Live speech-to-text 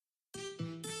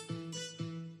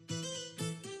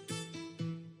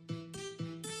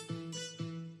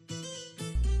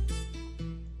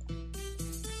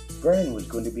Bran was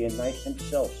going to be a knight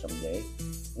himself someday,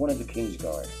 one of the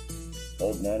Kingsguard.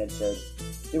 Old Nan had said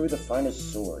they were the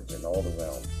finest swords in all the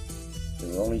realm. There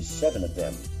were only 7 of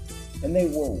them, and they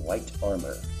wore white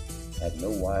armor, had no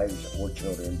wives or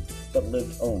children, but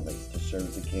lived only to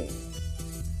serve the king.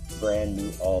 Bran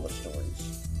knew all the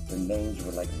stories. Their names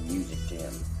were like music to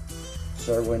him.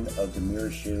 Serwyn of the Mirror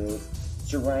Shield,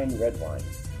 Sir Ryan Redwine,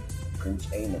 Prince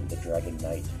Aemon the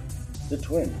Dragonknight, the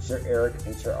twins Ser Eric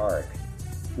and Ser Arthur,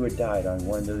 who had died on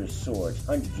one of their swords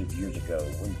hundreds of years ago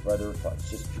when brother fought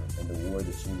sister in the war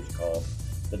that soon was called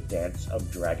the Dance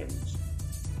of Dragons,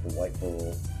 the White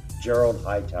Bull, Gerald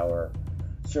Hightower,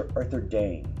 Ser Arthur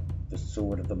Dayne, the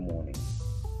Sword of the Morning,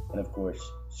 and of course,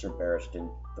 Sir Barristan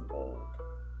the Bold.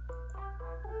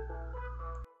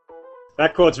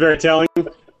 That quote's very telling.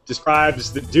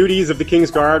 Describes the duties of the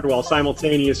Kingsguard while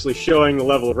simultaneously showing the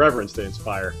level of reverence they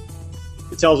inspire.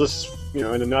 It tells us, in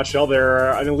a nutshell,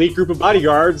 they're an elite group of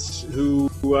bodyguards who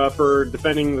for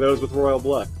defending those with royal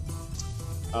blood.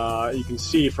 You can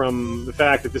see from the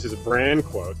fact that this is a Bran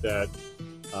quote that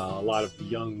a lot of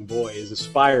young boys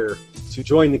aspire to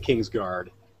join the Kingsguard,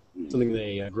 something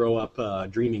they grow up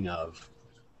dreaming of.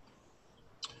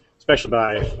 Especially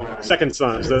by second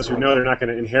sons, those who know they're not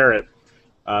going to inherit.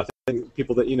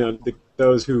 People that,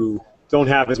 those who don't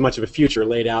have as much of a future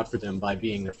laid out for them by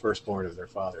being the firstborn of their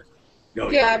father.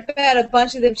 Yeah, I bet a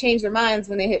bunch of them change their minds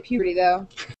when they hit puberty, though.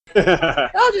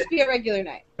 I'll just be a regular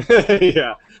knight.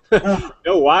 Yeah.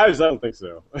 No wives? I don't think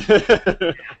so.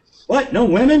 What? No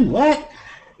women? What?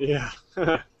 Yeah.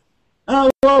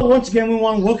 Well, once again, we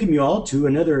want to welcome you all to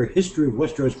another History of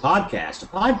Westeros podcast, a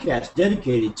podcast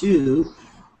dedicated to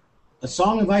A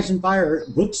Song of Ice and Fire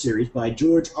book series by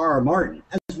George R.R. Martin,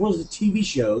 as well as the TV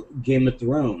show Game of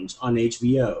Thrones on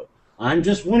HBO. I'm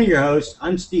just one of your hosts.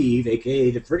 I'm Steve,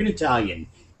 a.k.a. the Friggin' Italian,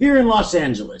 here in Los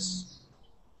Angeles.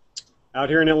 Out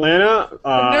here in Atlanta. The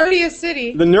nerdiest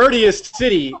city. The nerdiest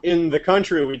city in the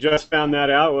country. We just found that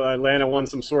out. Atlanta won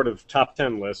some sort of top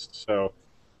 10 list, so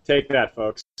take that,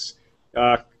 folks.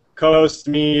 Co-host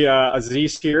me,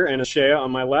 Aziz here, and Ashea on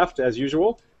my left, as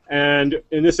usual. And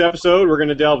in this episode, we're going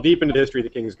to delve deep into the history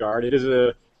of the Kingsguard. It is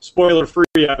a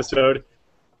spoiler-free episode.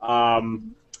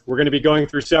 We're going to be going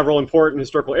through several important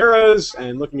historical eras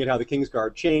and looking at how the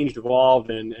Kingsguard changed,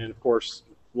 evolved, and of course,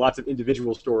 lots of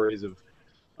individual stories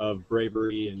of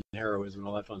bravery and heroism and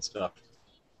all that fun stuff.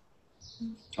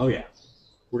 Oh, yeah.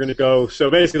 We're going to go, so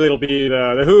basically it'll be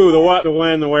the who, the what, the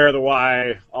when, the where, the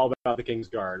why, all about the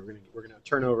Kingsguard. We're going to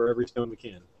turn over every stone we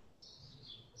can.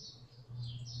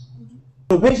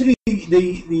 So basically,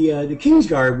 the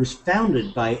Kingsguard was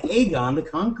founded by Aegon the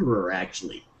Conqueror,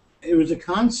 actually. It was a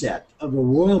concept of a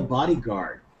royal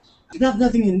bodyguard. It's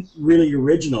nothing really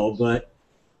original, but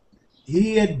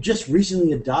he had just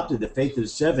recently adopted the Faith of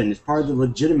Seven as part of the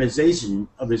legitimization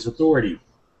of his authority.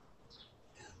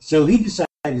 So he decided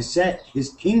to set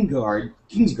his Kingsguard,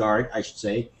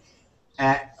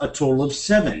 at a total of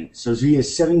 7. So he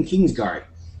has 7 Kingsguard.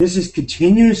 This has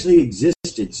continuously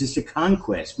existed since the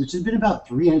conquest, which has been about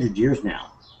 300 years now.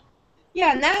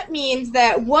 Yeah, and that means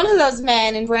that one of those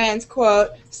men in Bran's quote,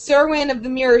 Serwyn of the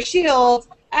Mirror Shield,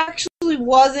 actually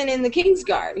wasn't in the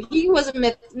Kingsguard. He was a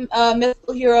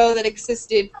mythical hero that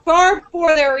existed far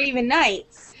before there were even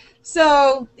knights.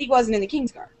 So he wasn't in the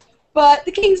Kingsguard. But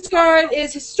the Kingsguard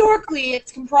is historically,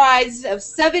 it's comprised of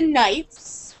 7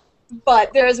 knights,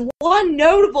 but there is one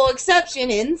notable exception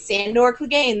in Sandor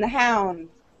Clegane, the Hound.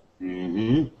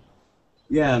 Mm-hmm.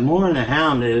 Yeah, more on the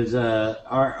Hound is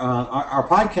our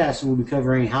podcast will be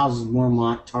covering Houses of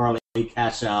Mormont, Tarley,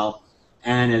 Cassel,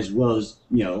 and as well as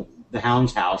the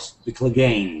Hound's house, the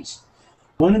Cleganes.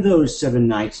 One of those 7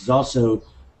 knights is also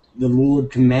the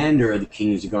Lord Commander of the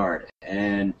Kingsguard,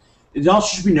 and it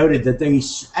also should be noted that they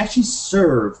actually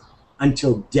serve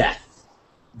until death.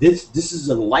 This is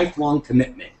a lifelong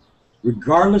commitment,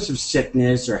 regardless of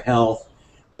sickness or health,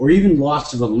 or even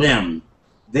loss of a limb.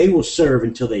 They will serve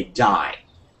until they die.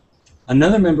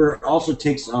 Another member also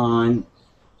takes on,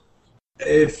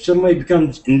 if somebody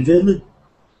becomes invalid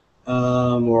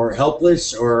or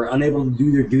helpless or unable to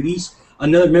do their duties,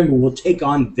 another member will take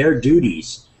on their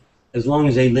duties as long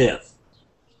as they live,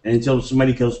 and until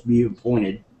somebody else be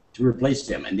appointed to replace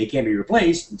them, and they can't be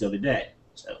replaced until they're dead.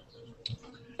 So.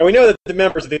 And we know that the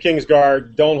members of the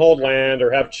Kingsguard don't hold land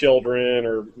or have children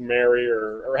or marry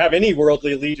or have any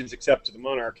worldly allegiance except to the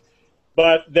monarch.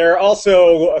 But they're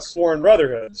also a sworn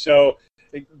brotherhood. So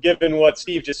given what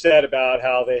Steve just said about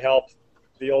how they help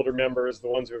the older members, the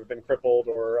ones who have been crippled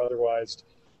or otherwise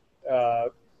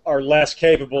are less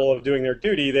capable of doing their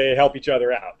duty, they help each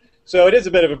other out. So it is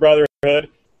a bit of a brotherhood.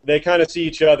 They kind of see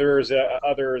each other as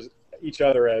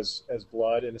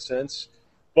blood in a sense.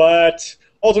 but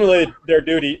ultimately their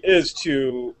duty is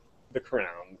to the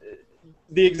crown.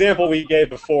 The example we gave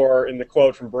before in the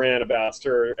quote from Bran about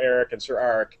Sir Eric and Sir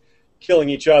Ark killing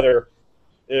each other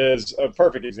is a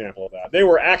perfect example of that. They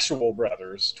were actual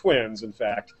brothers, twins, in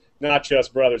fact, not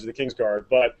just brothers of the Kingsguard,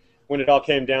 but when it all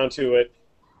came down to it,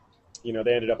 you know,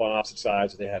 they ended up on opposite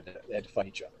sides. They had to fight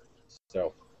each other.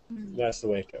 So that's the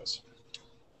way it goes.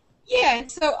 Yeah,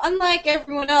 and so unlike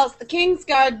everyone else, the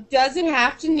Kingsguard doesn't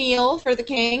have to kneel for the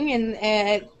king,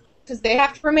 and because they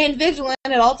have to remain vigilant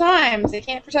at all times. They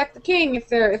can't protect the king if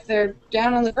they're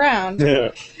down on the ground.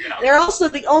 Yeah. They're also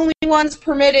the only ones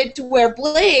permitted to wear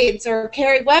blades or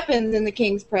carry weapons in the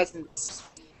king's presence.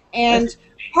 And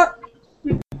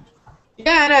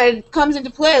it comes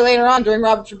into play later on during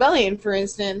Robert's Rebellion, for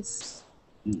instance.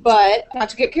 But not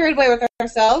to get carried away with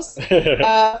ourselves.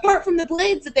 Apart from the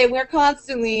blades that they wear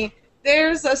constantly,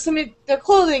 there's their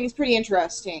clothing is pretty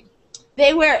interesting.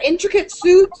 They wear intricate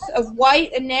suits of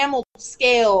white enameled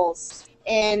scales,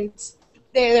 and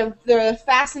their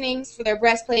fastenings for their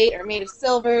breastplate are made of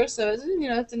silver. So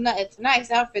it's a nice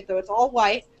outfit, though. It's all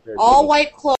white,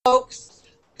 white cloaks,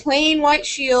 plain white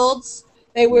shields.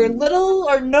 They wear little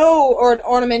or no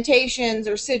ornamentations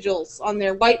or sigils on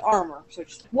their white armor, so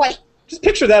just white. Just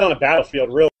picture that on a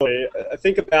battlefield, really.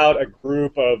 Think about a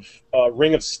group of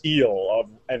ring of steel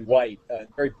and white,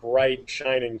 very bright,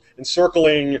 shining,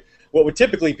 encircling what would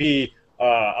typically be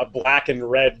a black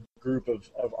and red group of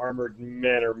armored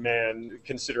men or man,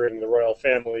 considering the royal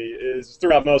family is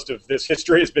throughout most of this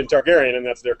history has been Targaryen, and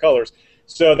that's their colors.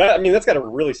 So that's got to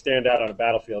really stand out on a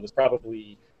battlefield. It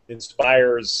probably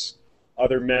inspires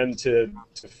other men to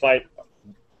fight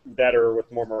better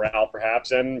with more morale,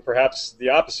 perhaps, and perhaps the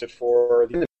opposite for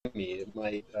the enemy. It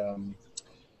might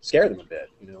scare them a bit,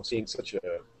 seeing such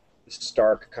a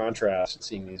stark contrast and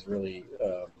seeing these really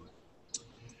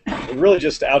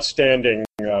just outstanding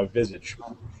visage.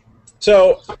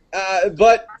 So,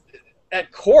 but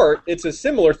at court, it's a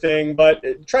similar thing, but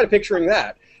try to picturing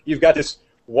that. You've got this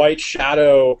white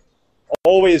shadow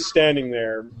always standing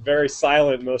there, very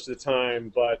silent most of the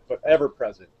time, but ever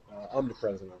present,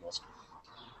 omnipresent almost.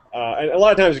 And a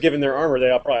lot of times, given their armor, they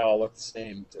probably all look the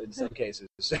same in some cases.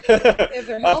 If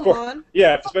their helm on.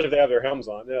 Yeah, especially if they have their helms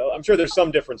on. I'm sure there's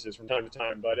some differences from time to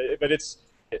time, but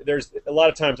there's a lot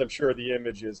of times I'm sure the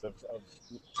images of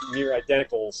near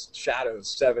identical shadows,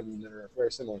 7 that are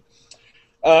very similar.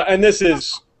 And this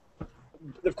is,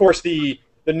 of course, the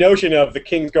notion of the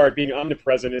Kingsguard being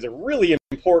omnipresent is a really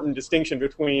important distinction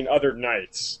between other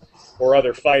knights or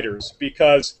other fighters,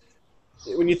 because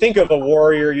when you think of a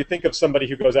warrior, you think of somebody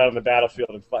who goes out on the battlefield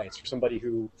and fights, or somebody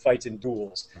who fights in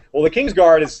duels. Well, the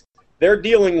Kingsguard they're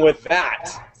dealing with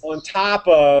that on top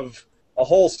of a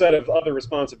whole set of other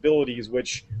responsibilities,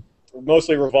 which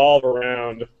mostly revolve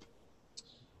around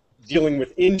dealing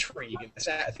with intrigue and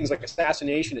things like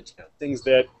assassination attempt, things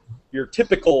that your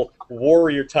typical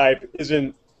warrior type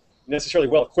isn't necessarily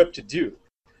well equipped to do.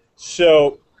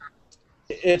 So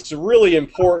it's really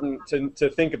important to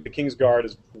think of the Kingsguard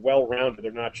as well-rounded.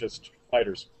 They're not just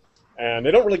fighters. And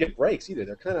they don't really get breaks either.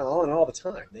 They're kind of on all the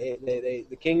time.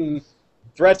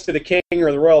 Threats to the king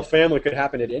or the royal family could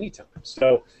happen at any time.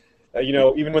 So,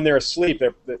 even when they're asleep,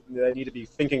 they need to be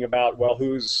thinking about, well,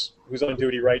 who's on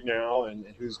duty right now and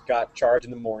who's got charge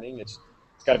in the morning. It's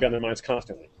got to be on their minds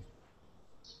constantly.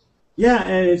 Yeah,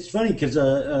 and it's funny because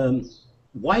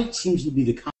white seems to be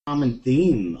the common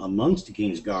theme amongst the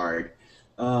Kingsguard.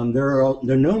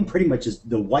 They're known pretty much as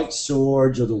the white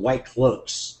swords or the white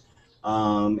cloaks.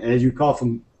 And as you recall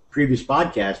from previous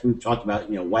podcasts, we've talked about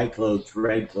white cloaks,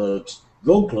 red cloaks,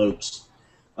 gold cloaks.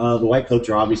 The white cloaks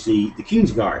are obviously the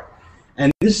Kingsguard.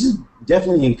 And this is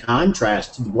definitely in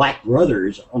contrast to the Black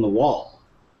Brothers on the wall.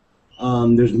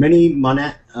 There's many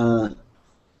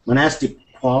monastic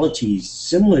qualities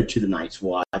similar to the Night's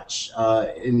Watch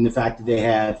in the fact that they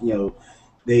have,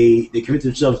 they commit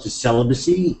themselves to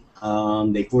celibacy.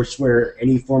 They forswear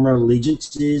any former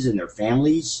allegiances in their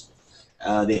families.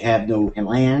 They have no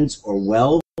lands or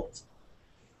wealth.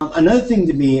 Another thing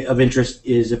to me of interest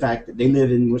is the fact that they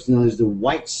live in what's known as the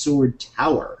White Sword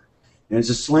Tower. And it's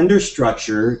a slender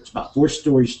structure. It's about 4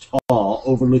 stories tall,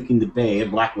 overlooking the bay,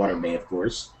 Blackwater Bay, of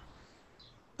course.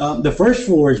 The first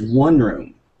floor is one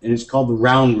room, and it's called the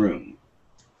Round Room.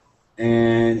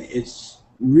 And it's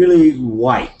really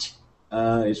white.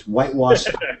 It's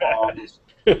whitewashed walls,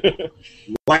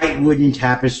 white wooden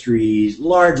tapestries,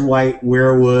 large white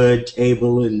weirwood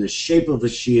table in the shape of a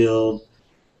shield,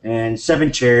 and 7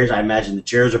 chairs. I imagine the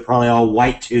chairs are probably all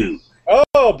white too.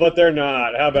 Oh, but they're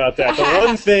not. How about that? The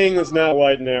one thing that's not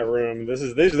white in that room, these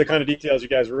are the kind of details you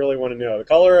guys really want to know. The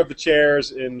color of the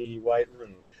chairs in the white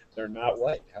room. They're not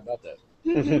white. How about that?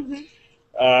 keep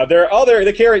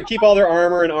all their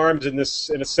armor and arms in a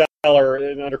cellar,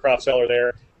 an undercroft cellar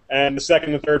there. And the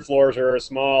second and third floors are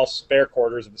small spare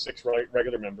quarters of the 6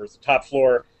 regular members. The top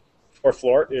floor, fourth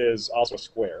floor, is also a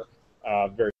square,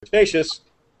 very spacious,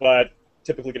 but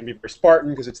typically going to be very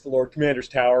Spartan because it's the Lord Commander's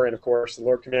tower, and of course the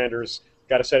Lord Commander's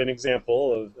got to set an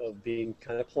example of being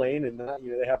kind of plain and not,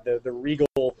 they have the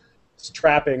regal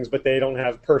trappings, but they don't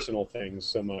have personal things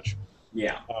so much.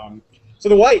 Yeah. So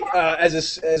the white, as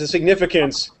a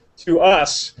significance to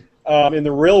us in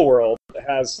the real world,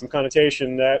 has some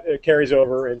connotation that it carries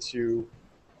over into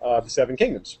the 7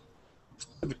 kingdoms.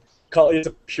 It's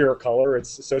a pure color.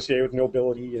 It's associated with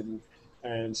nobility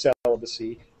and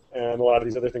celibacy and a lot of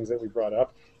these other things that we brought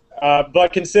up.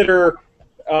 But consider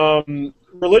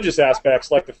religious aspects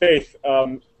like the faith,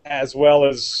 as well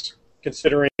as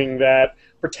considering that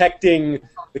protecting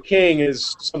the king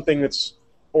is something that's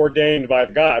ordained by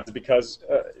the gods, because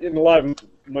in a lot of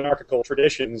monarchical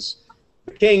traditions,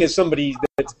 the king is somebody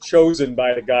that's chosen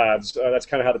by the gods. That's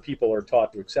kind of how the people are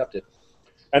taught to accept it.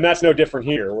 And that's no different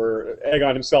here, where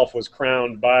Aegon himself was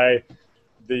crowned by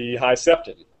the High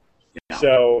Septon. Yeah.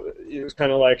 So it was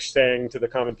kind of like saying to the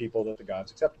common people that the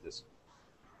gods accepted this.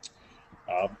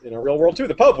 In our real world, too,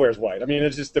 the Pope wears white. I mean,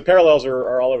 it's just the parallels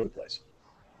are all over the place.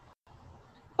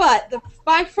 But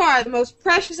by far the most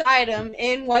precious item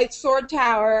in White Sword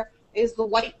Tower is the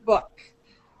White Book.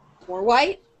 More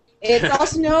white. It's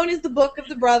also known as the Book of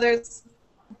the Brothers,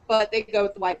 but they go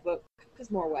with the White Book because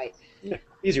more white. Yeah,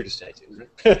 easier to say, too.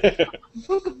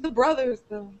 Book of the Brothers,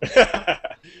 though. Yeah,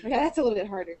 that's a little bit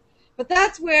harder. But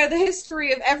that's where the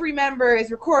history of every member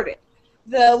is recorded.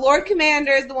 The Lord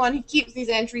Commander is the one who keeps these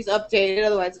entries updated,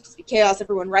 otherwise it'd just be chaos,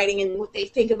 everyone writing in what they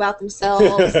think about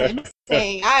themselves and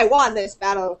saying, I won this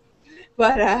battle.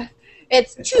 But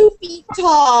it's 2 feet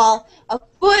tall,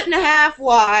 1.5 feet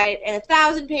wide, and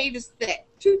 1,000 pages thick.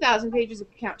 2,000 pages if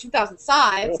you count 2,000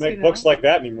 sides. They don't make books like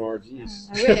that anymore. Jeez.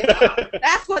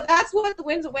 That's what the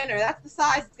win's a winner. That's the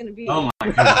size it's going to be. Oh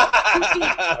my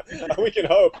God. We can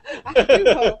hope. I do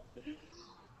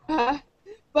hope.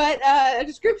 But a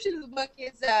description of the book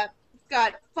is it's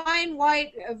got fine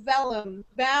white vellum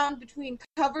bound between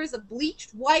covers of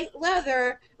bleached white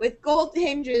leather with gold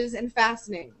hinges and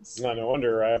fastenings. No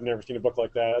wonder. I've never seen a book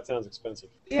like that. That sounds expensive.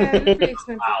 Yeah, it's pretty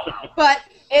expensive. Wow. But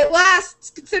it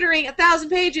lasts, considering 1,000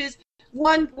 pages,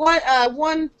 one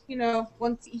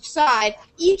each side.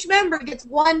 Each member gets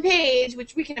 1 page,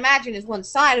 which we can imagine is one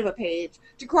side of a page,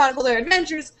 to chronicle their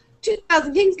adventures.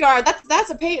 2,000 Kingsguard.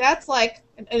 That's like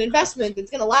an investment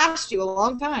that's going to last you a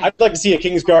long time. I'd like to see a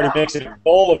Kingsguard who makes it a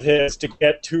goal of his to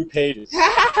get 2 pages.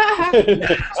 I'm going to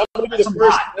be the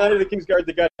first knight of the Kingsguard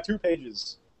that got 2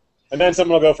 pages. And then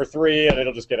someone will go for 3, and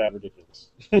it'll just get out ridiculous.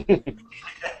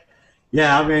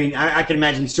 Yeah, I mean, I can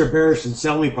imagine Sir Barristan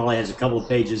Selmy probably has a couple of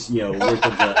pages, worth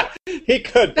of... He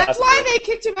could. That's why they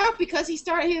kicked him out, because he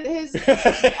started his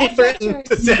adventure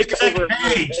to take over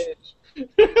page.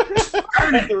 That's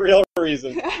the real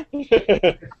reason.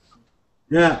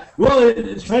 Yeah, well,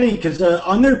 it's funny because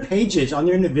on their pages, on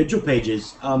their individual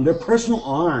pages, their personal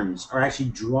arms are actually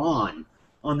drawn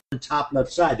on the top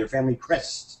left side, their family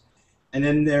crests. And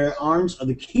then their arms of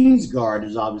the Kingsguard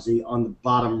is obviously on the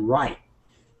bottom right.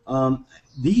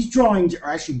 These drawings are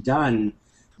actually done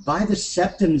by the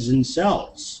Septons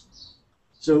themselves.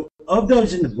 So of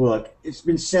those in the book, it's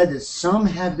been said that some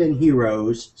have been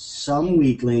heroes, some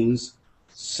weaklings,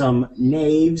 some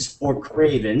knaves or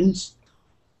cravens.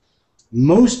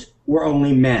 Most were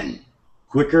only men,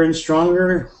 quicker and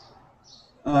stronger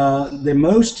than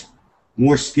most,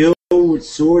 more skilled with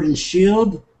sword and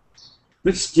shield,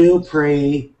 but still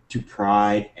prey to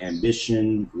pride,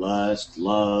 ambition, lust,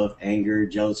 love, anger,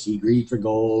 jealousy, greed for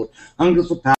gold, hunger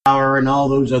for power, and all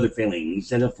those other feelings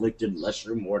that afflicted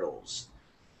lesser mortals.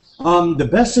 The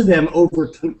best of them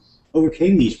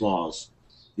overcame these flaws.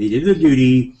 They did their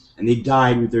duty, and they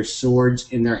died with their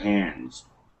swords in their hands.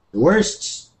 The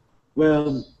worst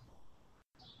were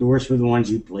the ones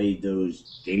who played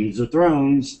those Games of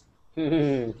Thrones.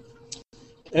 That's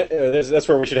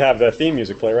where we should have the theme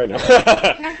music play right now.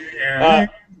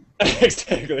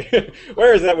 Exactly.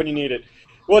 Where is that when you need it?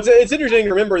 Well, it's interesting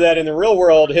to remember that in the real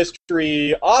world,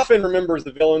 history often remembers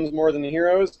the villains more than the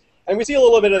heroes, and we see a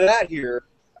little bit of that here.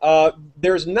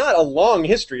 There's not a long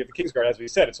history of the Kingsguard, as we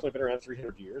said. It's only been around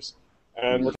 300 years.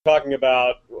 And we're talking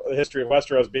about the history of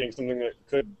Westeros being something that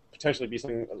could potentially be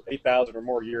something 8,000 or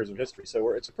more years of history.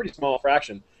 So it's a pretty small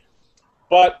fraction.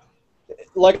 But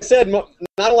like I said, not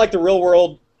unlike the real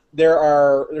world,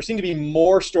 there seem to be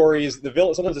more stories.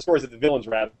 Sometimes the stories of the villains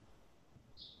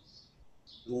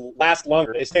last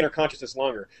longer. They stay in our consciousness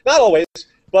longer. Not always,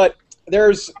 but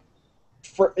there's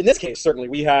in this case, certainly,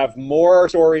 we have more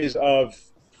stories of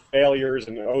failures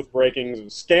and oath breakings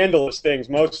and scandalous things,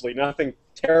 mostly. Nothing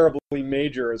terribly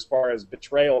major as far as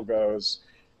betrayal goes,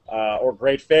 or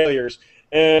great failures.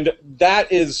 And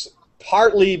that is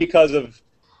partly because of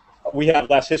we have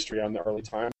less history on the early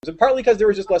times, and partly because there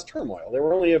was just less turmoil. There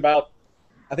were only about,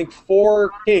 I think,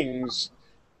 4 kings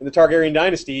in the Targaryen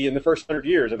dynasty in the first 100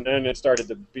 years, and then it started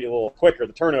to be a little quicker.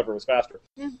 The turnover was faster.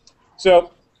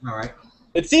 So, all right.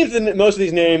 It seems that most of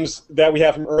these names that we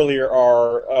have from earlier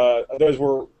are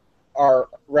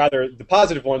rather the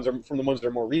positive ones are from the ones that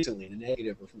are more recently, the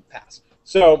negative are from the past.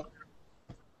 So,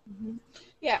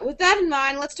 yeah, with that in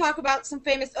mind, let's talk about some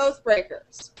famous oath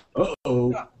breakers.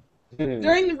 Uh-oh.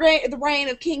 During the reign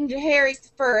of King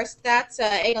Jaehaerys I, that's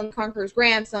Aegon the Conqueror's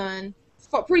grandson,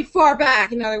 pretty far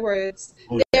back, in other words,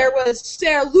 there was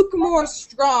Ser Lucamore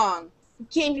Strong, who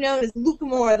came to be known as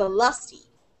Lucamore the Lusty.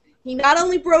 He not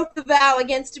only broke the vow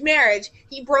against marriage,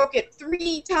 he broke it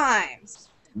 3 times.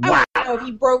 Wow. I don't know if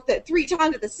he broke that 3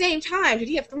 times at the same time. Did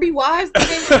he have 3 wives at the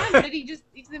same time, or did he just...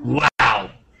 Wow.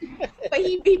 But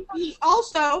he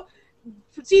also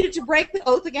proceeded to break the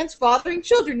oath against fathering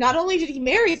children. Not only did he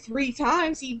marry 3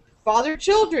 times, he fathered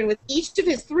children with each of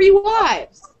his 3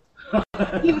 wives.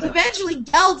 He was eventually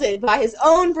gelded by his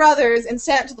own brothers and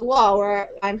sent to the wall,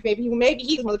 where maybe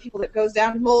he's one of the people that goes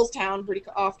down to Molestown pretty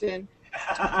often.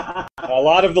 A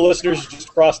lot of the listeners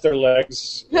just crossed their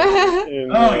legs.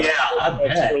 I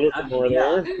bet. A little more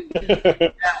there.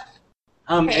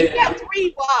 He had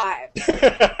 3 wives.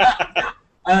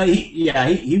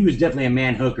 He was definitely a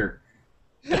man hooker.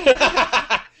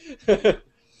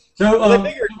 Well, I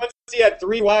figured once he had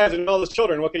 3 wives and all his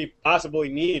children, what could he possibly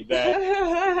need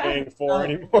that thing for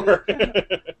anymore?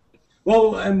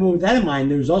 Well, and with that in mind,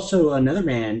 there's also another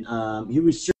man. He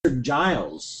was Sir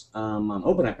Giles. I'm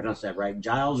hoping I pronounced that right.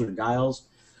 Giles or Giles,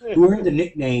 who earned the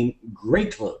nickname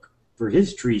Greycloak for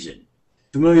his treason.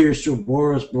 Familiar Sir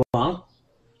Boros Blanc,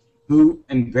 who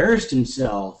embarrassed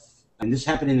himself, and this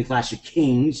happened in the Clash of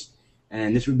Kings,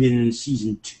 and this would be in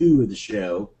season 2 of the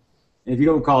show. And if you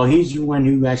don't recall, he's the one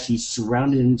who actually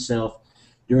surrounded himself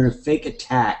during a fake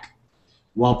attack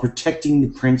while protecting the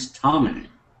Prince Aemon.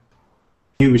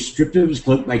 He was stripped of his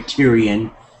cloak by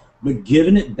Tyrion, but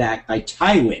given it back by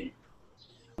Tywin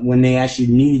when they actually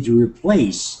needed to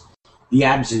replace the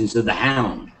absence of the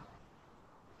Hound.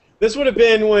 This would have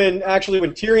been when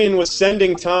Tyrion was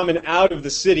sending Tommen out of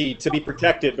the city to be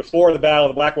protected before the Battle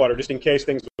of the Blackwater, just in case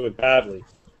things went badly.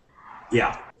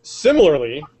 Yeah.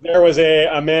 Similarly, there was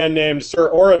a man named Sir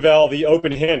Orwell the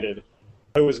Open-Handed,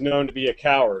 who was known to be a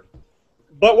coward.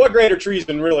 But what greater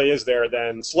treason really is there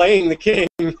than slaying the king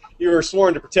you were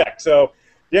sworn to protect? So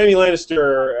Jaime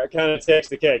Lannister kind of takes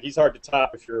the cake. He's hard to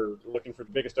top if you're looking for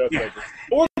the biggest oathbreaker.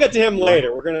 But we'll get to him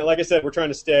later. We're gonna, like I said, we're trying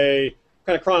to stay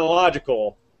kind of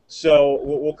chronological. So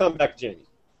we'll come back to Jaime.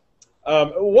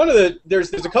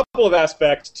 There's a couple of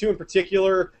aspects, 2 in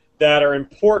particular, that are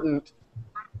important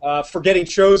for getting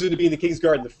chosen to be in the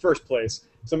Kingsguard in the first place.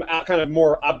 Some kind of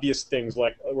more obvious things,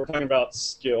 like we're talking about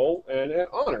skill and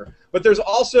honor. But there's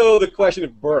also the question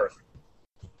of birth.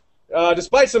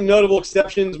 Despite some notable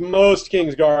exceptions, most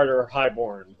Kingsguard are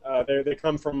highborn. They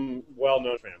come from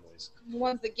well-known families. The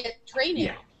ones that get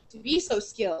training to be so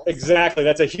skilled. Exactly.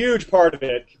 That's a huge part of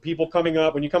it. People coming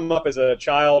up, when you come up as a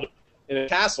child in a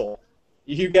castle,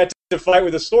 you get to fight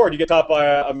with a sword. You get taught by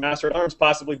a master at arms,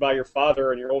 possibly by your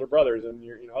father and your older brothers and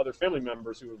your other family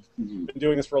members who have been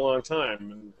doing this for a long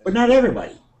time. But not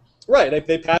everybody. Right.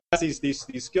 They pass these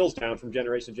skills down from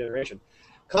generation to generation.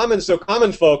 Common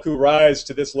folk who rise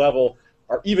to this level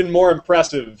are even more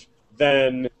impressive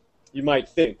than you might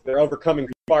think. They're overcoming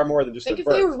far more than just their birth.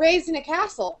 Think if they were raised in a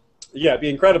castle. Yeah, it'd be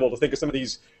incredible to think of some of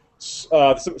these,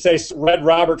 say, Red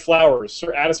Robert Flowers,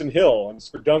 Sir Addison Hill, and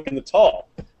Sir Duncan the Tall.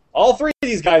 All 3 of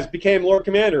these guys became Lord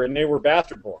Commander, and they were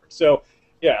bastard-born. So,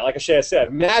 yeah, like Ashaya said,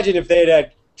 imagine if they'd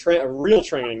had real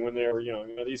training when they were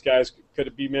young. These guys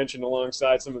could be mentioned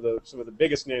alongside some of the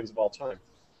biggest names of all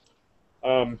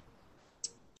time.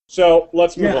 So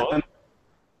let's move on.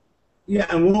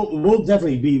 And we'll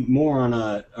definitely be more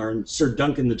on Sir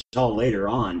Duncan the Tall later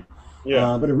on.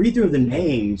 Yeah. But a read-through of the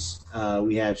names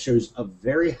we have shows a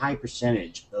very high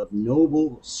percentage of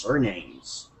noble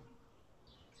surnames.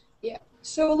 Yeah.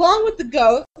 So along with the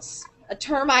goats, a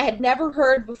term I had never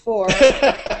heard before,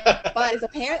 but is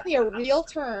apparently a real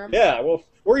term. Yeah, well,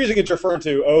 we're using it to refer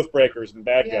to oath breakers and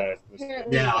bad guys.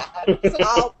 Yeah.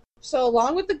 So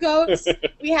along with the goats,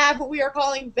 we have what we are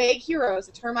calling vague heroes,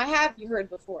 a term I have heard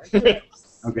before.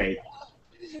 Okay.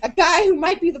 A guy who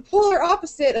might be the polar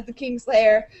opposite of the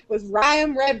Kingslayer was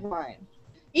Ryam Redwine.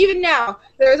 Even now,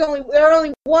 there are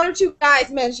only 1 or 2 guys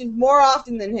mentioned more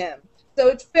often than him. so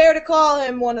it's fair to call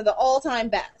him one of the all-time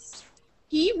best.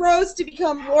 He rose to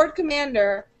become Lord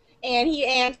Commander, and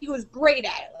he was great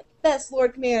at it, like best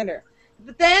Lord Commander.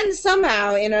 But then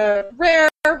somehow, in a rare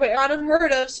but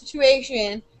unheard of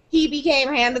situation, he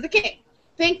became Hand of the King.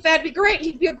 Think that'd be great?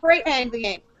 He'd be a great Hand of the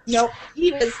King. Nope,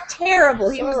 he was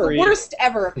terrible. He was the worst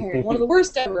ever, apparently. One of the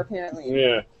worst ever, apparently.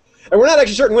 Yeah. And we're not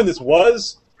actually certain when this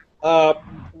was.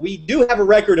 We do have a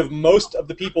record of most of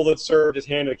the people that served as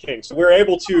Hand of the King, so we're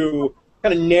able to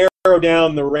kind of narrow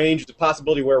down the range of the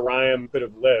possibility where Ryan could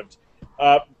have lived.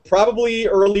 Probably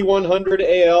early 100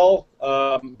 AL,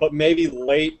 but maybe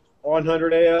late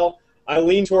 100 AL. I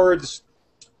lean towards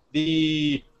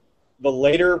the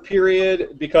later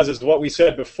period because, as what we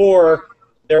said before,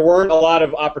 there weren't a lot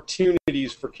of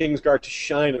opportunities for Kingsguard to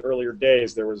shine in earlier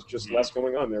days. There was just less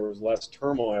going on. There was less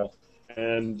turmoil.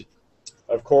 And,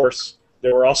 of course,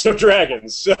 there were also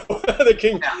dragons. So the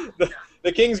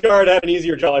Kingsguard had an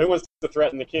easier job. Who wants to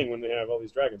threaten the king when they have all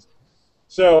these dragons?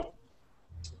 So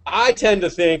we tend to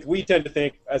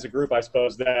think, as a group, I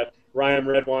suppose, that Ryan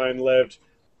Redwine lived.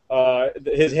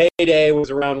 His heyday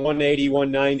was around 180,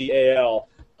 190 AL.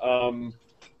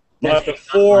 But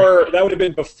that would have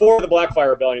been before the Blackfire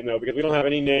Rebellion, though, because we don't have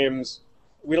any names.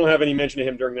 We don't have any mention of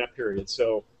him during that period.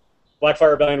 So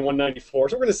Blackfire Rebellion 194.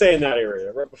 So we're going to say in that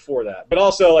area, right before that. But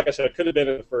also, like I said, it could have been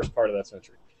in the first part of that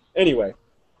century. Anyway,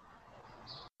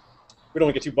 we don't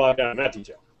want to get too bogged down in that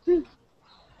detail.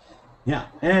 Yeah,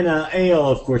 and AL,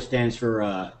 of course, stands for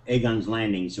Aegon's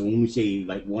Landing. So when we say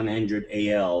like 100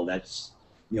 AL, that's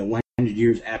 100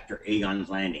 years after Aegon's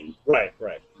Landing. Right.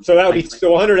 So that would be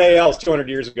 100 AL is 200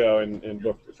 years ago in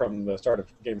book from the start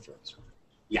of Game of Thrones.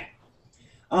 Yeah.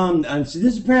 And so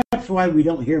this is perhaps why we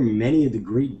don't hear many of the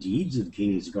great deeds of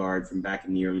Kingsguard from back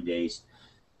in the early days.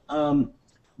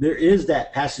 There is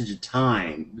that passage of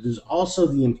time, but there's also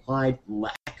the implied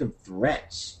lack of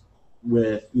threats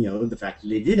with, the fact that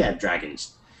they did have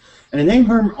dragons. And the name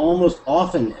heard almost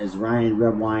often as Ryan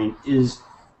Redwine is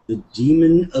the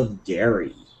Demon of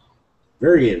Derry.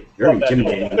 Very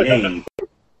intimidating name.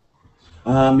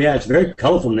 It's a very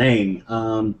colorful name.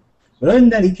 But other than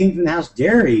that, he came from the House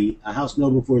Derry, a house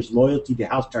noble for his loyalty to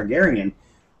House Targaryen.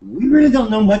 We really don't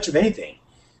know much of anything.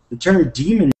 The term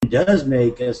demon does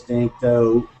make us think,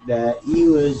 though, that he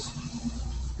was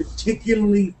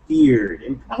particularly feared,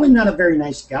 and probably not a very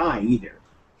nice guy either.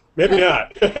 Maybe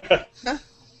not.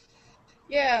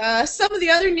 Yeah, some of the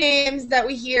other names that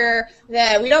we hear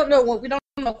that we don't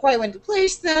know quite when to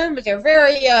place them, but they're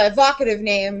very evocative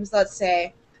names, let's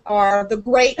say, are the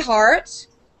Great Heart.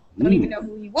 I don't even know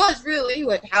who he was, really,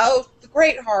 but how the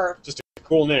Great Heart. Just a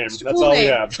cool name. That's all we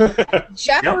have.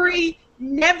 Jeffrey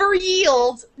Never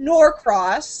Yield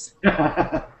Norcross.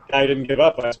 I didn't give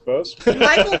up, I suppose.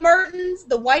 Michael Mertens,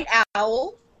 the White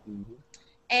Owl. Mm-hmm.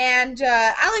 And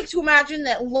I like to imagine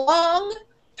that Long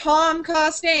Tom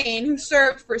Costain, who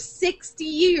served for 60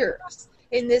 years,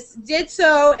 did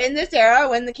so in this era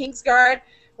when the Kingsguard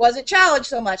wasn't challenged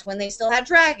so much, when they still had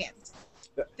dragons.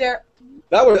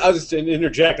 I was just to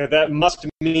interject that must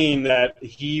mean that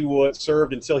he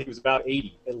served until he was about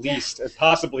 80, at least, and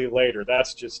possibly later.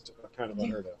 That's just kind of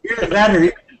unheard of. Either that or he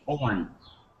was born.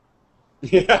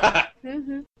 Yeah.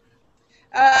 Mm-hmm.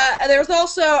 There's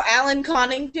also Alan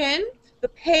Connington, the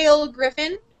Pale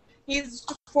Griffin. He's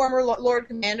a former Lord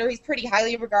Commander. He's pretty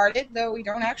highly regarded, though we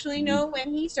don't actually know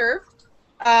when he served.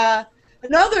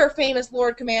 Another famous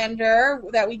Lord Commander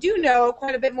that we do know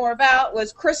quite a bit more about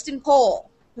was Criston Cole,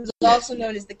 who's also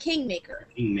known as the Kingmaker.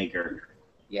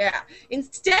 Yeah.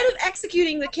 Instead of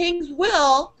executing the king's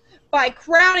will by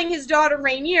crowning his daughter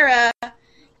Rhaenyra,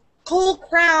 Cole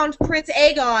crowned Prince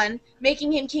Aegon,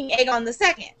 making him King Aegon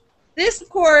II. This, of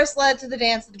course, led to the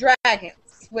Dance of the Dragons,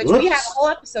 which we have a whole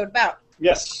episode about.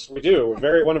 Yes, we do.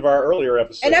 One of our earlier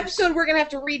episodes. An episode we're going to have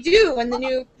to redo when the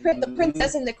new The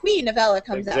Princess and the Queen novella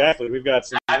comes out. Exactly. We've got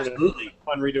some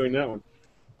fun redoing that one.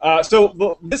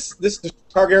 So this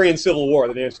Targaryen Civil War,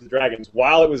 the Dance of the Dragons,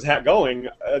 while it was going,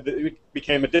 it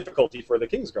became a difficulty for the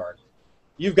Kingsguard.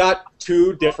 You've got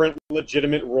two different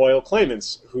legitimate royal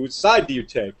claimants. Whose side do you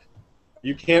take?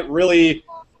 You can't really...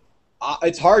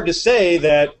 it's hard to say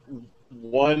that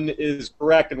one is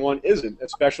correct and one isn't,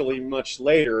 especially much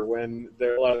later when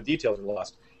a lot of the details are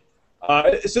lost.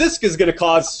 So this is going to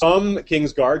cause some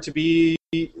Kingsguard to be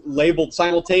labeled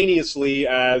simultaneously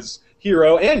as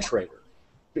hero and traitor,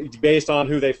 based on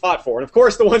who they fought for. And of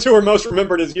course, the ones who are most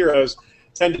remembered as heroes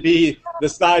tend to be the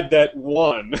side that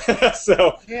won.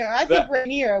 So yeah, I think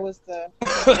Rhaenyra was the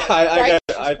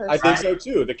I think so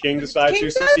too. The king decides who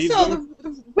succeeds him.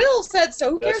 The will said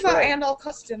so. Who cares about Andal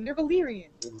custom? They're Valyrian.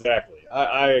 Exactly.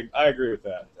 I agree with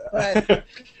that.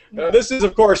 But, this is,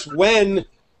 of course, when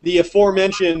the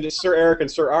aforementioned Sir Eric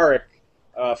and Sir Auric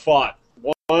fought.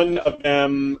 One of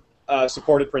them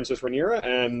supported Princess Rhaenyra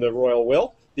and the royal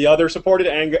will. The other supported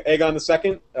Aegon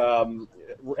II,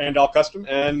 Andal Custom,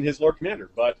 and his Lord Commander.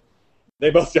 But they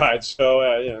both died, so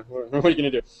what are you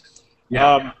going to do?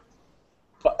 Yeah.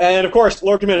 And of course,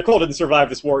 Lord Commander Cole didn't survive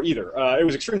this war either. It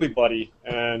was extremely bloody,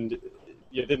 and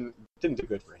it didn't do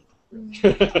good for him.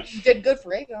 Did good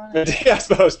for Aegon. Yeah, I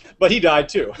suppose, but he died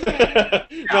too.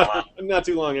 not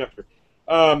too long after.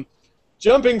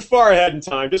 Jumping far ahead in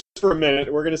time, just for a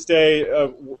minute, we're going to stay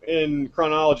in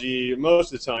chronology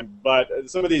most of the time, but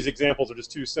some of these examples are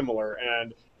just too similar,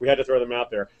 and we had to throw them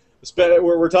out there.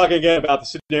 We're talking again about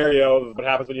the scenario of what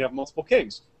happens when you have multiple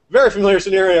kings. Very familiar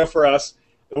scenario for us,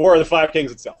 the War of the Five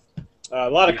Kings itself. A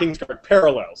lot of Kingsguard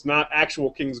parallels, not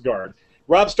actual Kingsguard.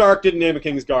 Robb Stark didn't name a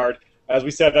Kingsguard. As we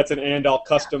said, that's an Andal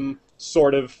custom,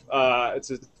 sort of.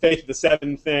 It's a Faith of the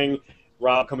Seven thing.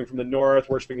 Robb coming from the north,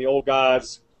 worshipping the old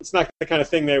gods. It's not the kind of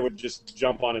thing they would just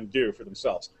jump on and do for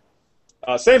themselves.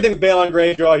 Same thing with Balon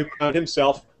Greyjoy, who crowned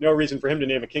himself. No reason for him to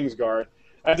name a Kingsguard.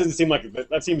 That doesn't seem like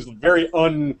that seems very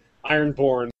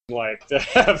un-Ironborn-like to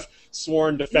have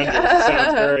sworn defenders. It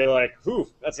sounds very like,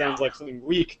 that sounds like something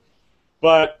weak.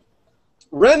 But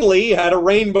Renly had a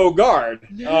Rainbow Guard,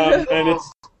 and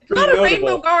it's not a notable.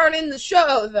 Rainbow Guard in the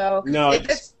show, though. No,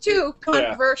 it's too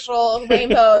controversial. Yeah.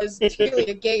 Rainbow is really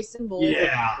a gay symbol.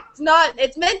 Yeah, it's not.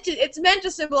 It's meant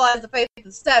to symbolize the Faith of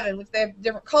the Seven, which they have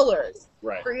different colors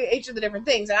for each of the different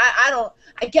things. And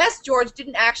I guess George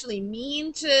didn't actually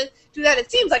mean to do that.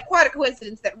 It seems like quite a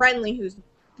coincidence that Renly, who's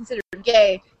considered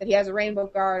gay, that he has a Rainbow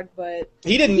Guard, but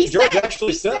he didn't. George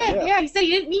actually said, he said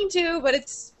he didn't mean to, but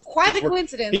it's quite a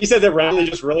coincidence. He said that Renly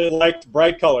just really liked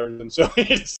bright colors, and so he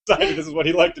decided this is what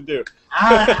he liked to do.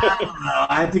 I don't know.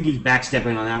 I think he's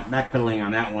backpedaling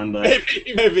on that one, but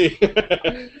maybe.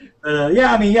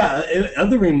 Of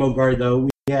the Rainbow Guard, though,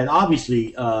 we had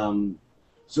obviously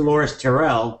Dolores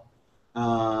Tyrell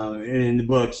in the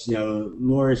books. You know,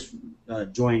 Loras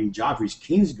joined Joffrey's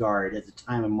Kingsguard at the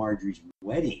time of Marjorie's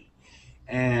wedding,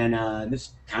 and this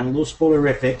kind of a little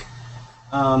spoilerific.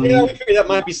 We figure that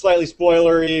might be slightly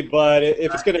spoilery, but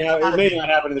if it's going to happen, it may not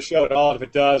happen in the show at all. If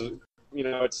it does, it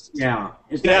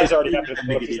has already happened in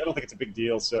the books. I don't think it's a big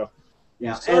deal. So,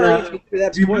 yeah.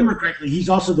 If you remember correctly, he's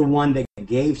also the one that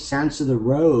gave Sansa the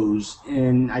Rose,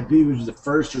 and I believe it was the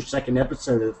first or second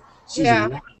episode of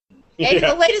season 1. And in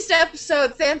the latest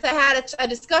episode, Sansa had a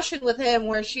discussion with him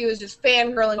where she was just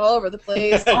fangirling all over the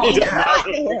place. He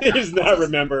does not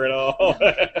remember at all.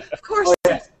 Of course.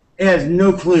 He has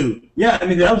no clue. Yeah, I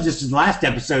mean, that was just his last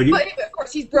episode. But of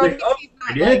course, he's broken.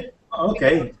 I did? Oh,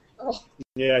 okay.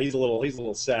 Yeah, he's a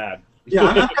little sad. Yeah,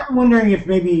 I'm kind of wondering if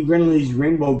maybe Renly's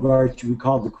Rainbow Guard should be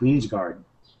called the Queen's Guard.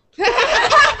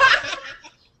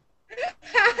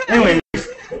 Anyway,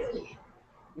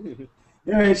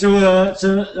 so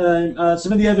some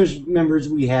of the other members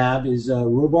we have is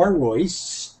Robar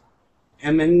Royce,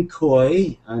 Emin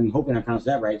Coy. I'm hoping I pronounced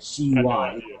that right.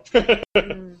 C-Y.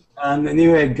 And then we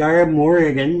have Gaia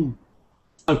Morrigan.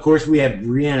 Of course, we have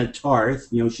Brianna Tarth.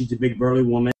 You know, she's a big burly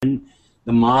woman,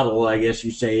 the model, I guess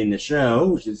you say, in the show,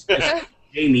 which is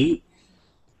Jamie.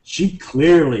 She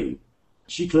clearly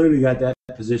got that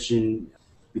position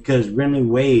because Renly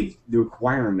waived the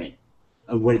requirement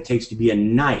of what it takes to be a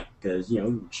knight, because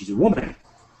she's a woman.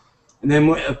 And then,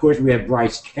 of course, we have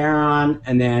Bryce Caron,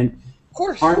 and then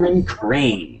Harmon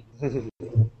Crane.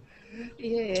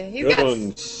 Yeah, he's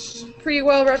got pretty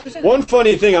well represented. One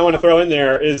funny thing I want to throw in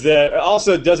there is that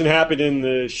also doesn't happen in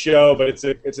the show, but it's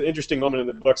an interesting moment in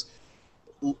the books.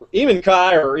 Eamon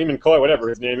Kai or Eamon Coy, whatever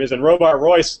his name is, and Robar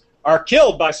Royce are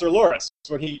killed by Sir Loras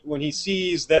when he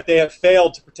sees that they have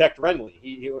failed to protect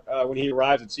Renly. When he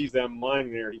arrives and sees them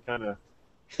lying there, he kind of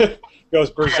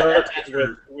goes berserk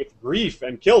with grief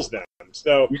and kills them.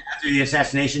 So after the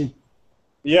assassination.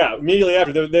 Yeah, immediately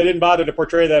after. They didn't bother to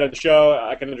portray that in the show.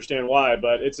 I can understand why,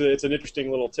 but it's an interesting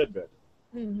little tidbit.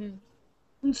 Mm-hmm.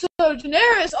 And so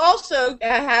Daenerys also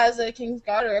has a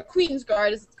Kingsguard, or a Queen's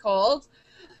Guard as it's called.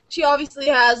 She obviously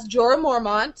has Jorah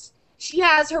Mormont. She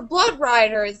has her Blood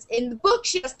Riders. In the book,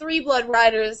 she has 3 Blood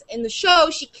Riders. In the show,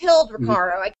 she killed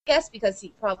Ricardo. I guess because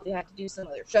he probably had to do some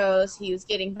other shows. He's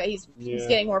getting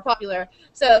more popular.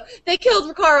 So they killed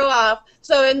Ricardo off.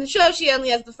 So in the show, she only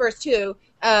has the first 2.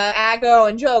 Aggo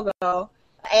and Jogo.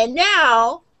 And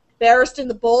now, Barristan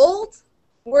the Bold,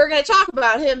 we're going to talk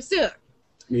about him soon.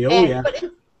 But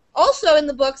also in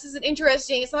the books is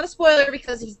it's not a spoiler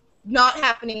because he's not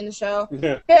happening in the show.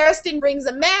 Yeah. Barristan brings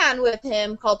a man with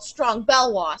him called Strong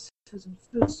Belwas, who's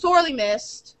sorely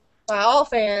missed by all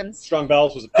fans. Strong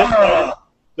Belwas was a pit fighter,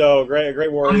 so a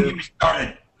great warrior.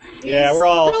 Yeah, we're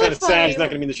all really kind of sad funny, he's not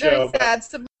going to be in the very show.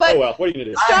 Sad. But Oh well, what are you going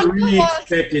to do? I really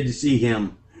expected to see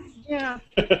him. Yeah.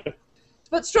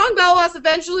 But Strong Belwas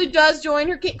eventually does join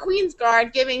her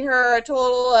Queensguard, giving her a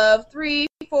total of 3,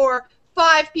 4,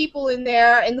 5 people in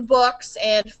there in the books,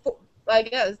 and 4, I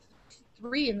guess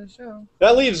 3 in the show.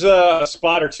 That leaves a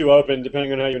spot or 2 open,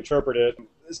 depending on how you interpret it.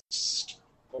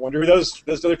 I wonder who those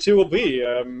other 2 will be.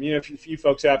 If you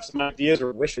folks have some ideas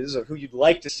or wishes of who you'd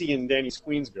like to see in Dany's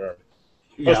Queensguard,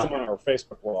 post them on our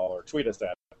Facebook wall or tweet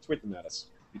them at us.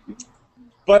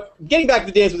 But getting back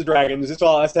to Dance with the Dragons,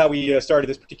 that's how we started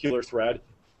this particular thread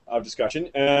of discussion,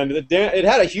 and it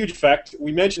had a huge effect.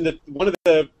 We mentioned that one of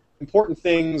the important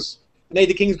things that made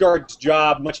the Kingsguard's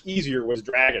job much easier was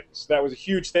dragons. That was a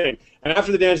huge thing. And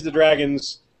after the Dance with the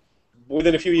Dragons,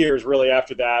 within a few years, really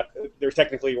after that, there were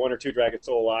technically 1 or 2 dragons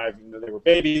still alive, and they were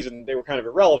babies, and they were kind of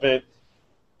irrelevant.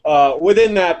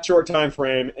 Within that short time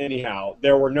frame, anyhow,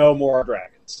 there were no more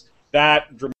dragons.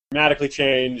 That dramatically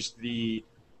changed the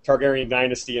Targaryen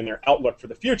dynasty and their outlook for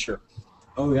the future.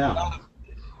 Oh, yeah.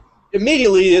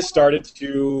 Immediately, this started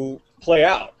to play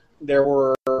out. There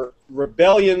were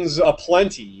rebellions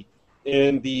aplenty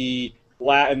in the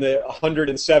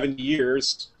 170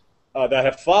 years that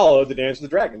have followed the Dance of the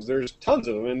Dragons. There's tons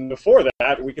of them, and before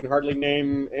that, we can hardly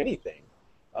name anything.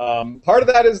 Part of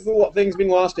that is the things being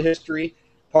lost to history.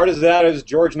 Part of that is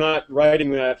George not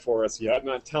writing that for us yet,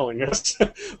 not telling us.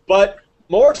 But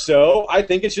more so, I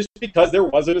think it's just because there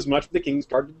wasn't as much for the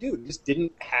Kingsguard to do. They just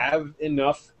didn't have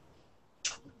enough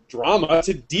drama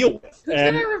to deal with.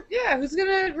 Who's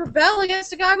gonna rebel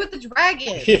against a guy with a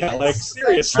dragon? Yeah, like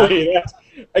seriously,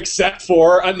 except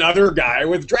for another guy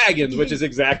with dragons, which is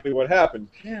exactly what happened.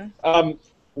 Yeah.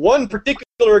 One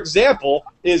particular example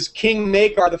is King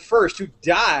Maekar I, who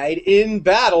died in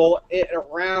battle at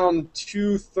around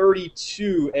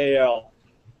 232 AL.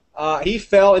 He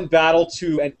fell in battle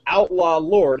to an outlaw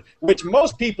lord, which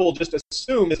most people just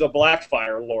assume is a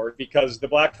Blackfire lord, because the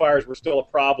Blackfires were still a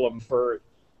problem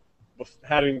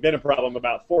having been a problem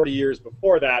about 40 years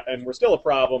before that, and were still a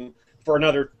problem for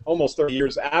another almost 30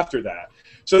 years after that.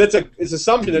 So it's an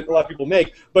assumption that a lot of people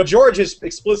make. But George has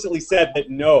explicitly said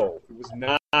that no, it was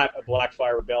not a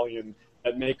Blackfire rebellion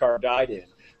that Maekar died in.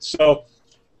 So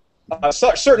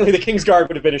certainly the Kingsguard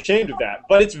would have been ashamed of that.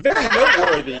 But it's very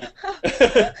noteworthy.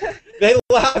 They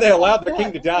allowed their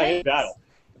king to die in battle.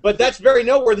 But that's very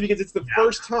noteworthy because it's the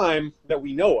first time that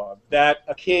we know of that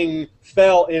a king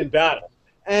fell in battle.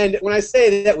 And when I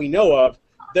say that we know of,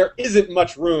 there isn't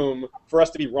much room for us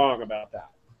to be wrong about that.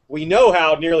 We know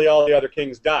how nearly all the other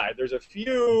kings died. There's a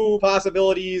few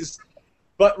possibilities,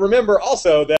 but remember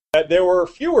also that there were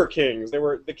fewer kings.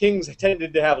 The kings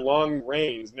tended to have long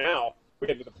reigns. Now we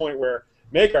get to the point where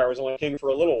Maekar was only king for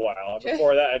a little while.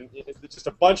 Before that, and it's just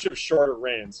a bunch of shorter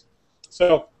reigns.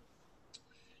 So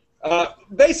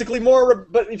basically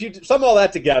but if you sum all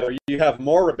that together, you have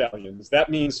more rebellions. That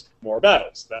means more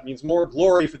battles. That means more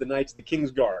glory for the Knights of the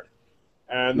Kingsguard.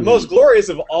 And the most glorious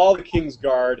of all the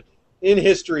Kingsguard in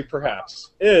history,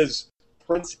 perhaps, is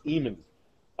Prince Aemon,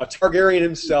 a Targaryen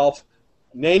himself,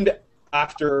 named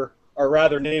Maester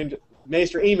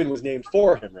Aemon was named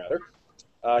for him, rather.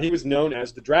 He was known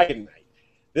as the Dragon Knight.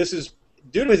 This is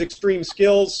due to his extreme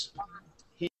skills.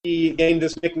 He gained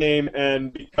this nickname,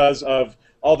 and because of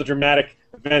all the dramatic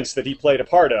events that he played a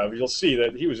part of, you'll see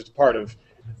that he was just a part of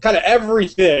kind of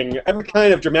everything, every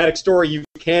kind of dramatic story you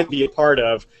can be a part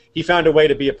of. He found a way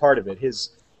to be a part of it.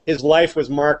 His life was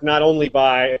marked not only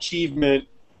by achievement,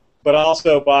 but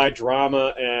also by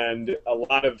drama and a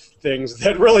lot of things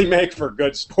that really make for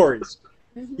good stories.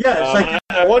 Yeah,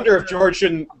 I wonder if George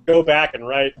shouldn't go back and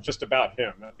write just about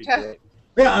him. That'd be great.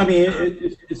 Yeah, I mean,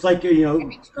 it's like,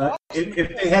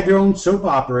 if they had their own soap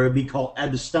opera, it would be called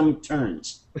As the Stomach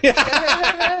Turns.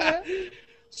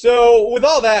 So, with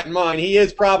all that in mind, he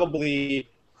is probably,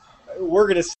 we're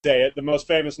going to say it, the most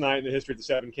famous knight in the history of the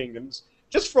Seven Kingdoms.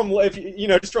 Just from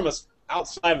a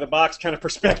outside of the box kind of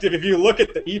perspective, if you look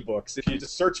at the ebooks, if you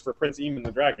just search for Prince Aemon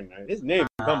the Dragonknight, his name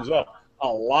comes up a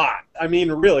lot. I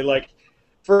mean, really, like,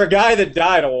 for a guy that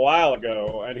died a while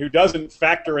ago and who doesn't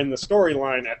factor in the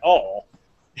storyline at all,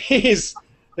 his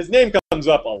name comes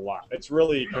up a lot. It's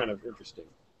really kind of interesting.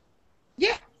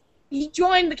 Yeah. He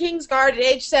joined the Kingsguard at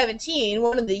age 17,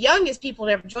 one of the youngest people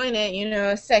to ever join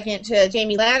it, second to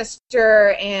Jaime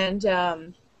Lannister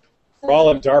and...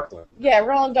 Roland Darkland. Yeah,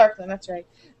 Roland Darkland, that's right.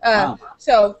 Wow.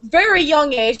 So, very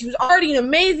young age. He was already an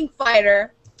amazing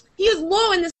fighter. He was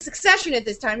low in the succession at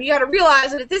this time. You got to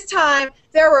realize that at this time,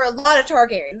 there were a lot of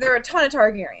Targaryens. There were a ton of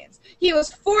Targaryens. He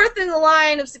was fourth in the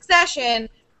line of succession,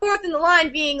 fourth in the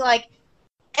line being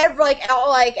every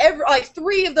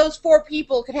 3 of those 4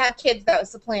 people could have kids that would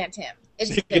supplant him.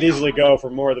 So he could easily go for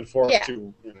more than 4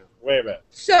 to, way back.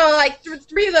 So, like,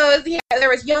 three of those, there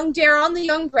was young Daron the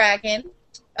Young Dragon,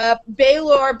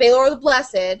 Baelor the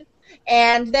Blessed,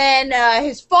 and then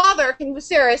his father, King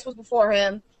Viserys, was before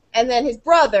him, and then his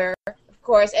brother, of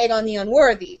course, Aegon the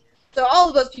Unworthy. So all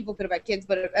of those people could have had kids,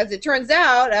 but as it turns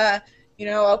out,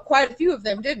 quite a few of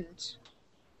them didn't.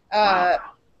 So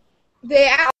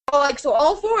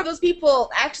all 4 of those people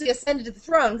actually ascended to the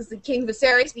throne because the King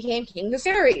Viserys became King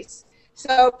Viserys.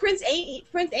 So Prince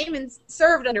Aemon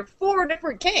served under 4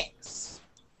 different kings.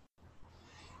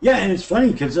 Yeah, and it's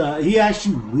funny because he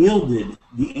actually wielded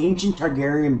the ancient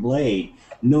Targaryen blade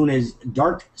known as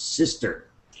Dark Sister,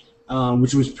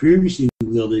 which was previously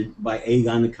wielded by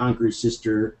Aegon the Conqueror's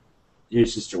sister,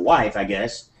 his sister wife, I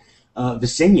guess,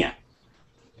 Visenya.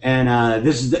 And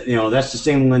this is that's the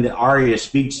same one that Arya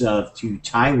speaks of to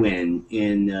Tywin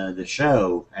in the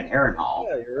show at Harrenhal.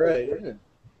 Yeah, you're right. Yeah.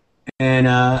 And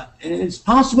it's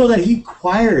possible that he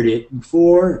acquired it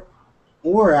before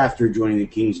or after joining the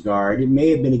Kingsguard. It may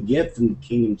have been a gift from the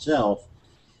king himself,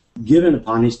 given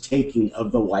upon his taking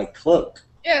of the White Cloak.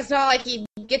 Yeah, it's not like he'd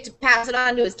get to pass it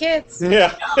on to his kids.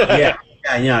 Yeah.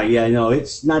 No,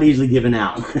 it's not easily given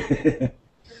out.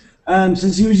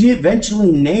 Since he was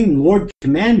eventually named Lord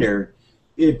Commander,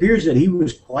 it appears that he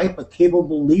was quite a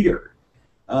capable leader.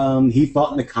 He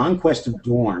fought in the conquest of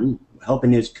Dorne,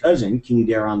 helping his cousin, King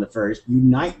Daron I,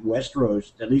 unite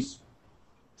Westeros, at least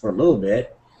for a little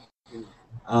bit.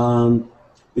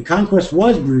 The conquest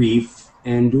was brief,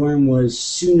 and Dorne was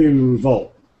soon in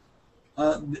revolt.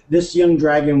 This young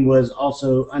dragon was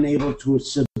also unable to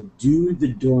subdue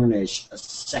the Dornish a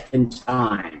second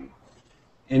time,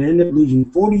 and ended up losing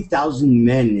 40,000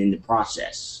 men in the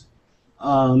process.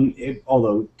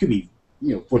 Although it could be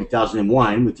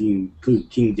 40,001 with you include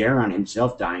King Daron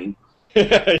himself dying.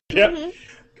 Yep. Mm-hmm.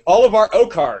 Oliver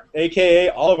Oakheart,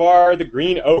 a.k.a. Oliver the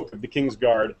Green Oak of the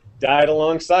Kingsguard, died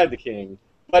alongside the king.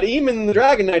 But Aemon the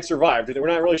Dragonknight survived. We're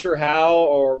not really sure how,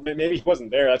 or maybe he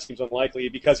wasn't there. That seems unlikely,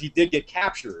 because he did get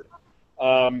captured.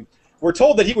 We're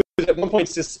told that he was at one point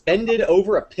suspended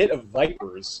over a pit of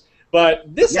vipers. But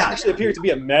this actually appears to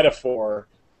be a metaphor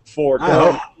for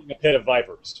a pit of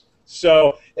vipers.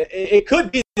 So it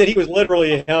could be that he was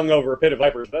literally hung over a pit of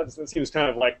vipers. That seems kind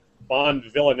of like Bond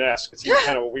villainesque. It seems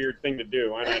kind of a weird thing to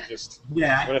do. Why not just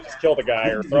kill the guy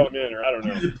or throw him in, or I don't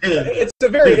know.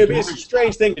 It'd be a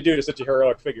strange thing to do to such a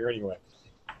heroic figure anyway.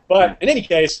 But in any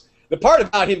case, the part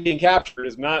about him being captured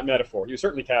is not metaphor. He was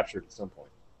certainly captured at some point.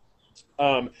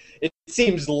 It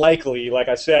seems likely, like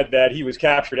I said, that he was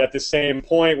captured at the same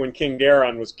point when King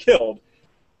Daron was killed,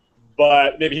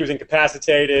 but maybe he was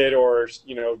incapacitated or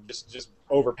just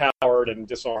overpowered and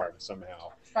disarmed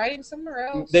somehow. Fighting somewhere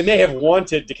else. They may have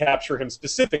wanted to capture him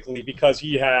specifically because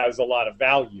he has a lot of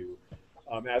value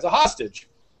as a hostage,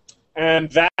 and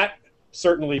that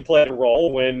certainly played a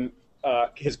role when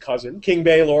his cousin, King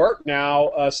Baelor,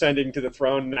 now ascending to the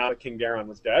throne now that King Daron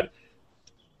was dead,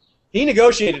 he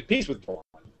negotiated peace with Dorne.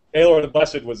 Baelor the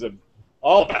Blessed was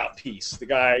all about peace. The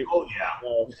guy,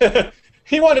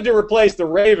 he wanted to replace the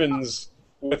ravens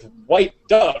with white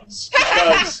doves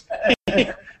because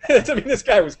this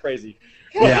guy was crazy.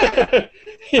 Yeah,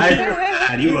 he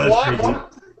was crazy.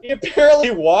 He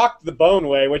apparently walked the Bone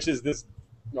Way, which is this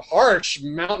harsh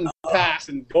mountain pass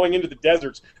and going into the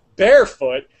deserts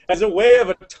barefoot as a way of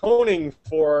atoning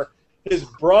for his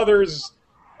brother's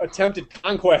attempted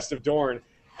conquest of Dorne.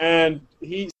 And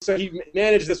he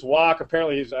managed this walk.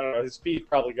 Apparently, his feet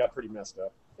probably got pretty messed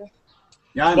up.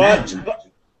 Yeah, I imagine.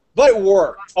 But it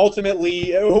worked.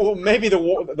 Ultimately, maybe the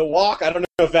walk, I don't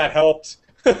know if that helped.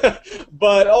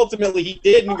 But ultimately, he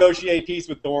did negotiate peace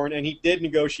with Dorne, and he did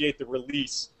negotiate the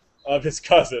release of his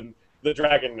cousin, the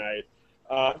Dragon Knight.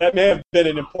 That may have been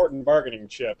an important bargaining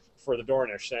chip for the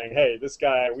Dornish, saying, hey, this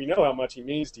guy, we know how much he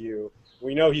means to you.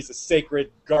 We know he's a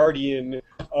sacred guardian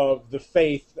of the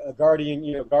faith, guarding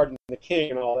the king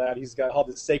and all that. He's got all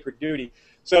this sacred duty.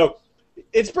 So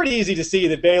it's pretty easy to see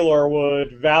that Baelor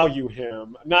would value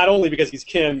him, not only because he's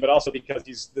kin, but also because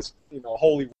he's this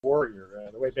holy warrior.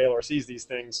 The way Baelor sees these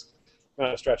things,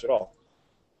 not a stretch at all.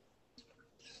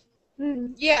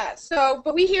 Yeah,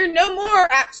 but we hear no more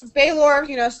acts of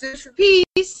Baelor, sues for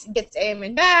peace, gets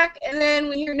Aemon back, and then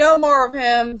we hear no more of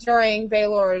him during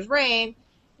Baelor's reign.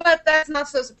 But that's not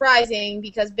so surprising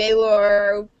because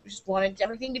Baelor just wanted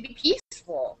everything to be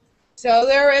peaceful. So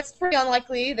it's pretty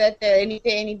unlikely that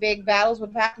any big battles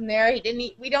would happen there.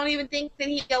 We don't even think that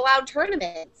he allowed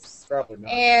tournaments. Probably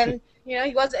not. And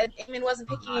Aemon wasn't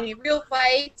picking any real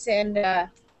fights,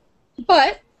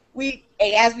 but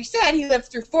as we said, he lived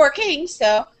through 4 kings,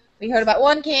 so we heard about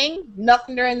one king,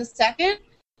 nothing during the second,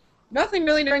 nothing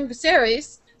really during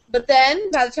Viserys, But then,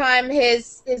 by the time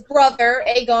his brother,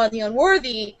 Aegon the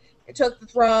Unworthy, took the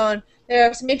throne, there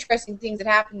are some interesting things that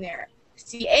happened there.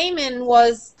 See, Aemon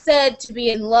was said to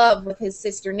be in love with his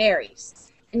sister Nerys.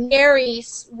 And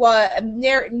Nerys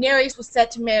was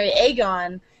set to marry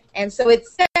Aegon, and so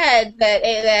it's said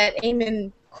that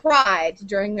Aemon cried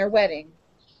during their wedding.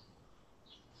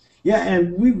 Yeah,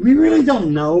 and we really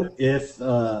don't know if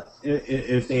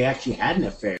they actually had an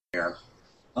affair.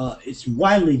 It's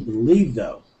widely believed,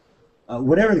 though.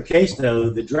 Whatever the case, though,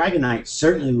 the Dragonknight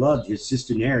certainly loved his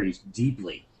sister Nerys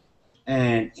deeply,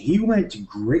 and he went to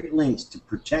great lengths to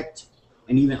protect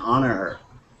and even honor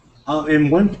her. In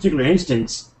one particular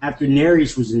instance, after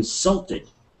Nerys was insulted,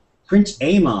 Prince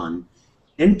Aemon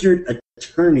entered a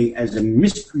tourney as a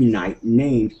mystery knight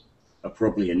named,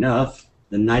 appropriately enough,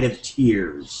 the Knight of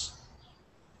Tears.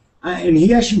 And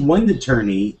he actually won the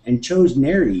tourney and chose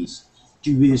Nerys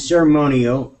to be the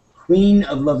ceremonial Queen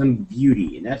of Love and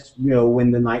Beauty. And that's,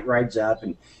 when the knight rides up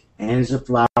and hands a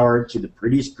flower to the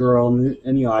prettiest girl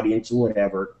in the audience or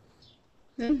whatever.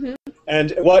 Mm-hmm.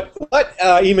 And what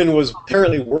Aemon was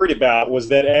apparently worried about was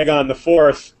that Aegon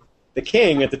IV, the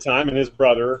king at the time, and his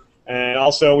brother, and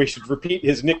also we should repeat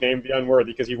his nickname, the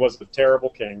Unworthy, because he was a terrible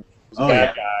king. He was a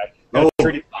bad guy.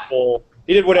 Treated people.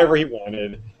 He did whatever he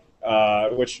wanted,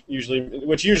 which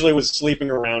usually was sleeping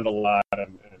around a lot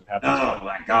and having Oh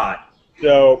my God!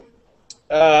 So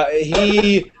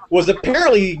he was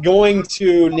apparently going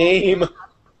to name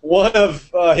one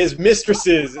of his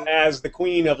mistresses as the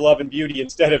Queen of Love and Beauty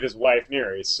instead of his wife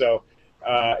Nerys. So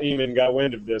Aemon got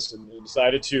wind of this and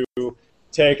decided to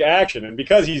take action. And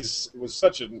because he was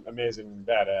such an amazing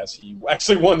badass, he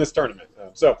actually won this tournament.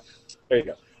 So there you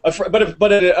go.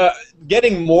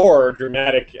 Getting more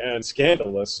dramatic and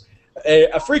scandalous,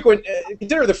 a frequent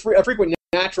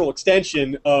natural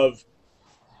extension of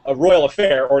a royal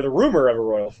affair, or the rumor of a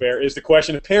royal affair, is the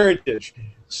question of parentage.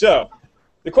 So,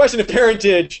 the question of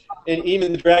parentage in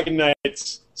Aemon the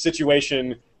Dragonknight's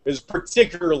situation is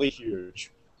particularly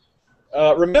huge.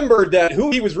 Remember that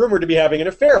who he was rumored to be having an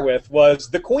affair with was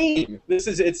the Queen. We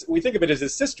think of it as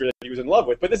his sister that he was in love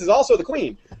with, but this is also the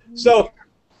Queen. So,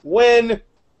 when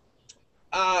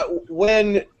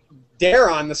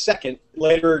Daeron II,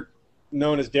 later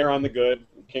known as Daeron the Good,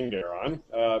 King Daeron,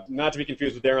 not to be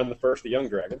confused with Daeron I, the young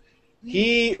dragon,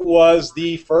 he was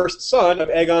the first son of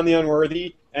Aegon the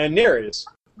Unworthy and Nerys.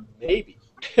 Maybe.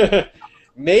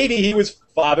 Maybe he was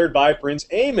fathered by Prince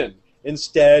Aemon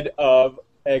instead of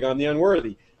Aegon the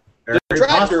Unworthy.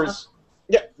 Detractors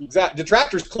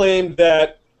claimed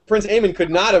that Prince Aemon could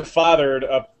not have fathered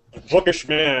a bookish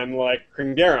man like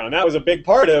King Daeron. That was a big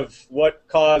part of what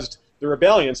caused the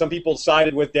rebellion. Some people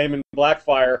sided with Daemon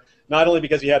Blackfyre, not only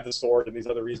because he had the sword and these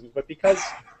other reasons, but because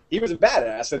he was a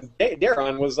badass, and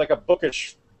Daeron was like a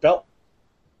bookish a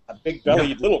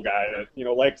big-bellied little guy that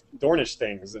liked Dornish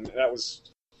things, and that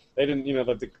was a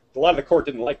lot of the court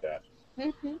didn't like that.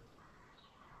 Mm-hmm.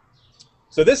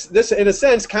 So this in a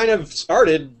sense kind of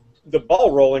started the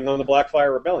ball rolling on the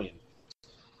Blackfyre Rebellion.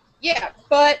 Yeah,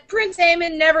 but Prince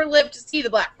Aemon never lived to see the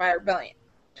Blackfyre Rebellion.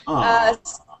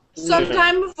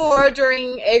 Sometime before,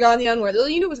 during Aegon the Unworthy, well,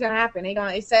 you knew what was going to happen.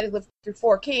 Aegon, he said he lived through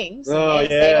 4 kings.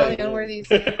 Aegon the Unworthy.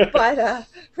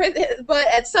 But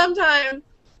at some time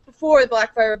before the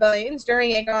Blackfyre Rebellion,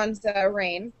 during Aegon's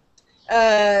reign,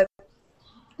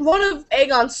 one of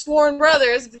Aegon's sworn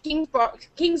brothers, the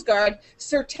Kingsguard,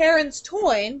 Ser Terence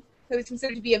Toyne, who was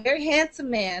considered to be a very handsome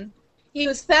man, he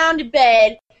was found in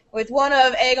bed with one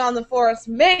of Aegon IV's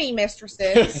many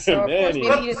mistresses. So, of course, maybe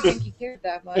he didn't think he cared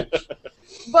that much.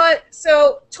 But,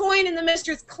 so, Toyne and the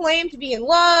mistress claimed to be in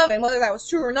love, and whether that was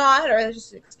true or not, or that's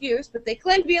just an excuse, but they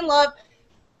claimed to be in love.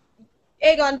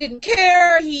 Aegon didn't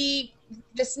care. He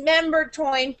dismembered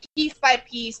Toyne piece by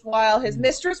piece while his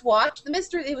mistress watched.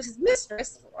 It was his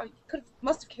mistress. He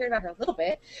must have cared about her a little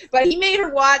bit. But he made her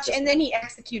watch, and then he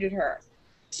executed her.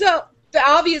 So,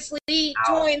 obviously,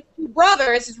 Toyne's two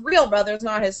brothers, his real brothers,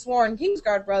 not his sworn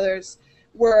Kingsguard brothers,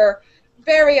 were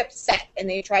very upset, and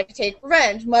they tried to take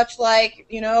revenge, much like,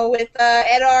 with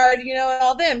Eddard, and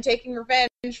all them, taking revenge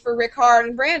for Rickard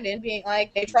and Brandon, being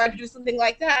like, they tried to do something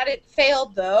like that. It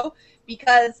failed, though,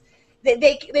 because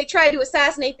they tried to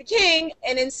assassinate the king,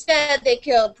 and instead they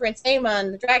killed Prince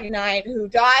Aemon the Dragonknight, who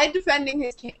died defending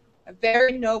his king. A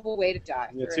very noble way to die.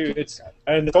 Yeah,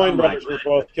 and the Toyne brothers were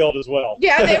both killed as well.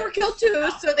 Yeah, they were killed too,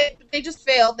 so they just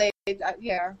failed.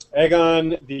 Aegon,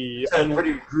 That's a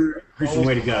pretty gruesome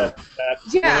way to go.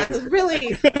 Yeah,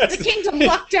 really, the kingdom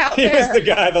lucked out he there. was the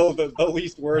guy, the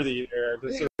least worthy there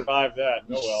to survive that.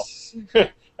 Oh well.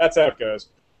 That's how it goes.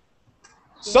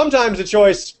 Sometimes the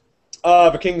choice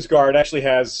of a Kingsguard actually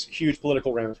has huge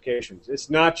political ramifications.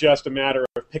 It's not just a matter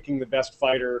of picking the best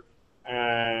fighter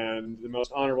and the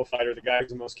most honorable fighter, the guy who's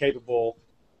the most capable.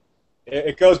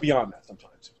 It goes beyond that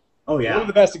sometimes. Oh, yeah. One of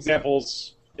the best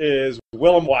examples is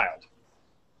Willem Wilde.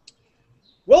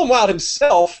 Willem Wilde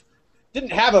himself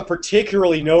didn't have a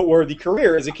particularly noteworthy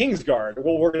career as a Kingsguard.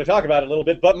 Well, we're going to talk about it a little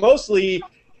bit, but mostly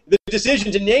the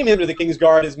decision to name him to the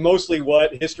Kingsguard is mostly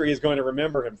what history is going to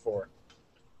remember him for.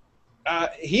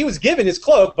 He was given his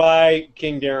cloak by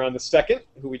King Daeron II,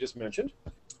 who we just mentioned,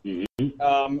 the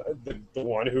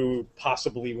one who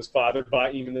possibly was fathered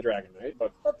by Aemon the Dragonknight,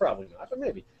 but probably not, but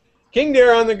maybe. King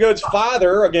Daeron the Good's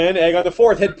father, again, Aegon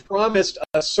IV, had promised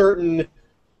a certain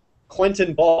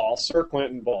Quentin Ball, Sir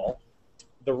Quentin Ball,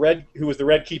 who was the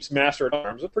Red Keep's Master at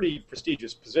Arms, a pretty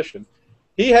prestigious position.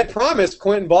 He had promised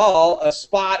Quentin Ball a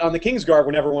spot on the Kingsguard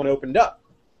whenever one opened up.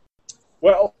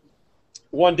 Well,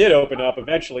 one did open up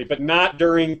eventually, but not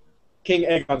during King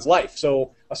Aegon's life.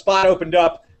 So a spot opened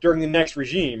up during the next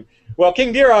regime. Well,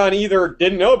 King Daeron either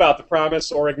didn't know about the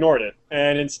promise or ignored it,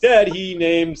 and instead he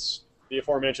named the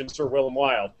aforementioned Sir Willem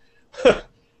Wilde.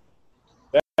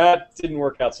 That didn't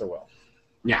work out so well.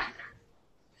 Yeah.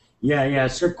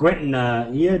 Sir Quentin,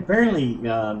 he had apparently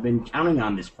been counting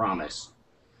on this promise.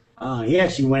 He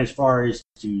actually went as far as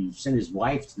to send his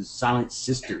wife to the Silent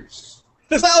Sisters.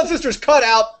 The Silent Sisters cut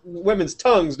out women's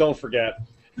tongues, don't forget.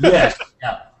 Yes.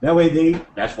 Yeah. That way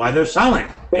that's why they're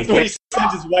silent. That's what he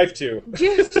sent his wife to.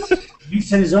 He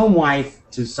sent his own wife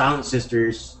to Silent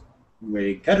Sisters, where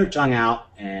they cut her tongue out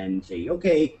and say,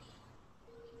 okay,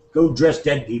 go dress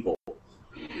dead people.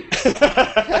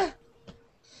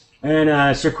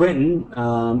 And Sir Quentin,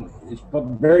 it's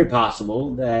very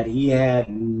possible that he had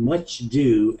much to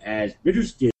do as bitter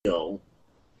still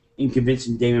in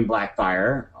convincing Daemon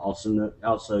Blackfyre, also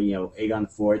Aegon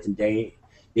IV and Daena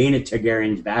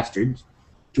Targaryen's bastards,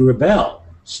 to rebel,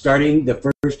 starting the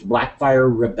first Blackfyre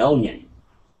rebellion.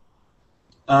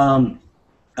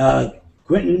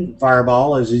 Quentin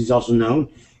Fireball, as he's also known,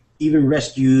 even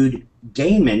rescued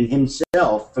Daemon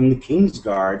himself from the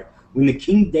Kingsguard when the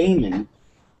King Daemon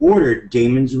ordered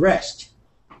Daemon's arrest.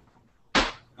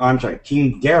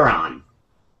 King Daeron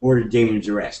ordered Daemon's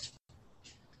arrest.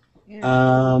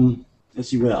 Yeah. Let's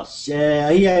see what else.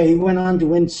 He went on to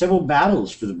win several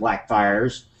battles for the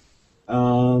Blackfyres,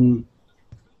 all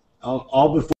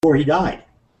before he died.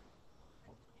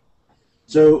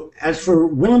 So, as for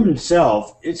Willem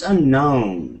himself, it's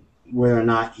unknown whether or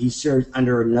not he served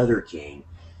under another king.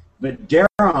 But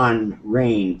Daeron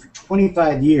reigned for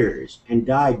 25 years and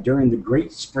died during the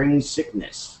Great Spring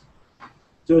Sickness.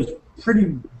 So it's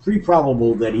pretty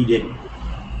probable that he didn't.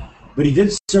 But he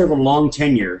did serve a long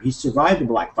tenure. He survived the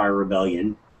Blackfyre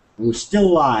Rebellion and was still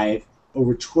alive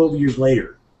over 12 years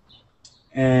later.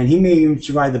 And he may even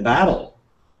survive the battle,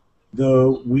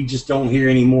 though we just don't hear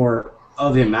any more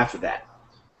of him after that.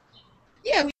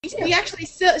 Yeah, we actually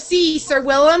see Sir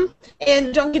Willem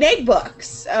in Dunk and Egg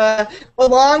books,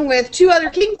 along with two other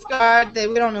Kingsguard that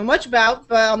we don't know much about,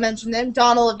 but I'll mention them,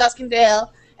 Donald of Duskendale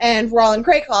and Roland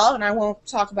Craycall, and I won't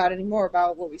talk about any more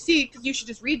about what we see, because you should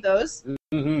just read those.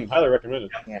 Highly recommended.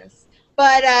 Yes.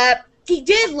 But he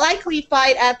did likely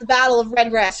fight at the Battle of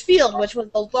Redgrass Field, which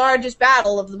was the largest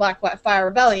battle of the Blackfyre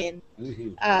Rebellion.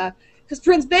 Because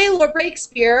Prince Baelor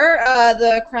Breakspear,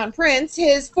 the Crown Prince,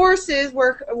 his forces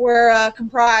were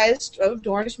comprised of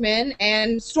Dornishmen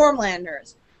and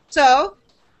Stormlanders. So,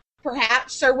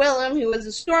 perhaps Sir Willem, who was a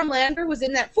Stormlander, was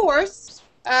in that force,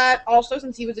 also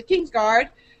since he was a Kingsguard,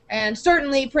 and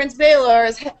certainly Prince Baelor,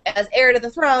 as heir to the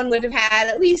throne, would have had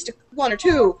at least one or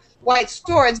two white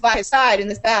swords by his side in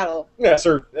this battle. Yeah,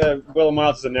 Sir Willem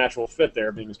Wilde is a natural fit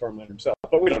there, being a Stormlander himself,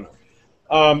 but we don't know.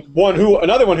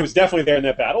 Another one who was definitely there in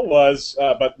that battle was,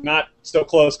 but not so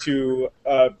close to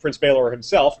Prince Baelor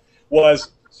himself,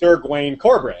 was Sir Gawain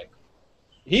Corbray.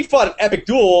 He fought an epic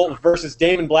duel versus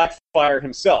Daemon Blackfyre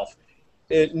himself.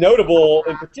 Notable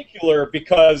in particular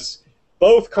because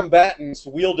both combatants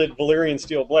wielded Valyrian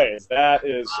steel blades. That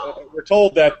is, we're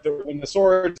told that when the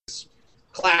swords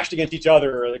clashed against each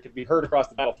other, they could be heard across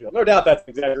the battlefield. No doubt that's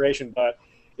an exaggeration, but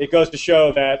it goes to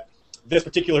show that this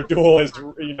particular duel is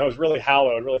really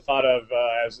hallowed, really thought of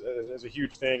as a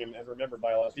huge thing and remembered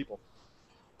by a lot of people.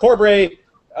 Corbray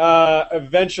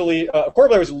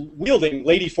Corbray was wielding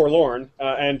Lady Forlorn,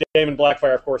 and Daemon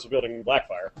Blackfyre, of course, was wielding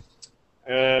Blackfyre,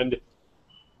 and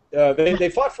they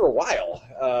fought for a while.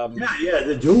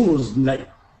 The duel was like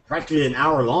practically an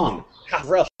hour long.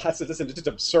 That's just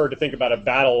absurd to think about a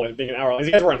battle and being an hour long.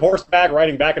 These guys were on horseback,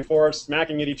 riding back and forth,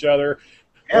 smacking at each other,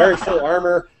 wearing full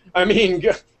armor. I mean,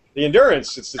 the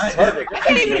endurance, it's hard. I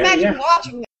can't even imagine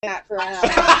watching that for an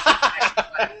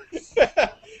hour.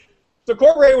 So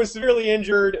Corbray was severely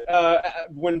injured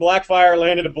when Blackfire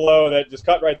landed a blow that just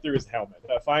cut right through his helmet.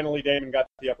 Finally, Daemon got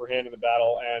the upper hand in the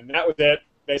battle, and that was it,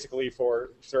 basically, for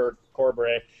Sir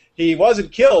Corbray. He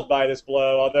wasn't killed by this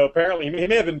blow, although apparently he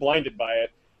may have been blinded by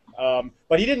it.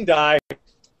 But he didn't die.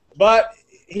 But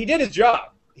he did his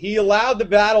job. He allowed the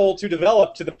battle to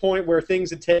develop to the point where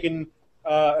things had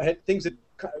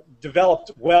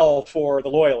developed well for the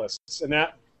Loyalists, and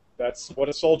that's what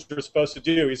a soldier is supposed to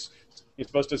do. He's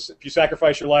supposed to, if you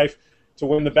sacrifice your life to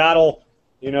win the battle,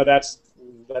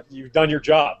 that you've done your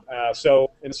job. So,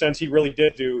 in a sense, he really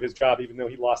did do his job, even though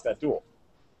he lost that duel.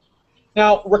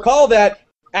 Now, recall that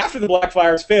after the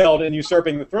Blackfires failed in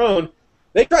usurping the throne,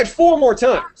 they tried 4 more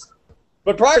times.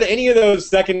 But prior to any of those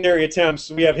secondary attempts,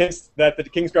 we have hints that the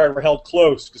Kingsguard were held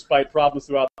close despite problems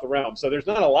throughout the realm. So there's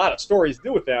not a lot of stories to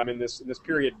do with them in this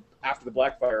period after the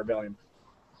Blackfire Rebellion.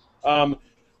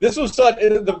 This was such,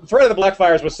 the threat of the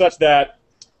Blackfires was such that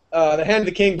the Hand of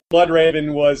the King,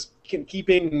 Bloodraven, was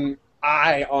keeping an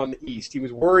eye on the east. He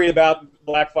was worried about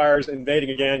Blackfires invading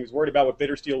again. He was worried about what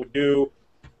Bittersteel would do.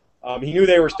 He knew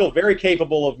they were still very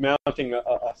capable of mounting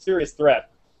a serious threat.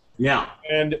 Yeah.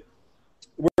 And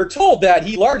we're told that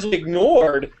he largely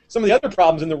ignored some of the other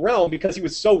problems in the realm because he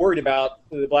was so worried about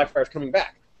the Blackfires coming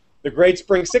back. The Great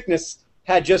Spring Sickness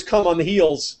had just come on the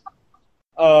heels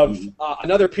of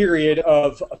another period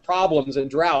of problems and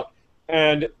drought,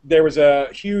 and there was a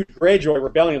huge Greyjoy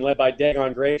rebellion led by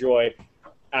Dagon Greyjoy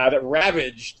that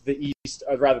ravaged the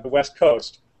west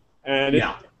coast. And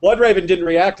Bloodraven didn't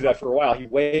react to that for a while.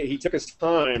 He took his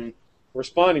time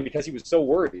responding because he was so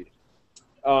worried.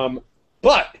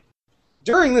 But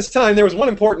during this time, there was one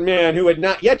important man who had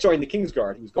not yet joined the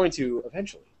Kingsguard. He was going to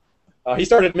eventually. He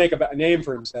started to make a name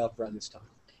for himself around this time.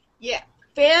 Yeah.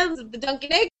 Fans of the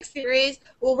Duncan Egg series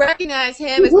will recognize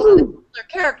him as one of the popular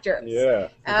characters. Yeah.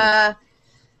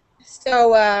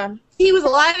 So he was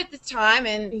alive at this time,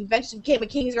 and he eventually became a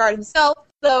Kingsguard himself,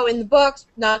 though in the books,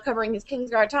 not covering his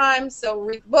Kingsguard time, so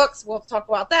read the books, we'll talk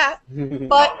about that.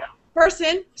 But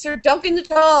person, Sir Duncan the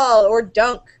Tall, or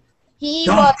Dunk. He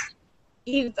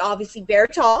was obviously very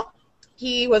tall.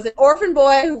 He was an orphan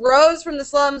boy who rose from the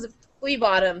slums of Flea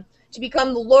Bottom to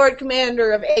become the Lord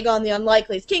Commander of Aegon the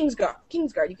Unlikely's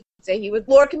Kingsguard, you could say. He was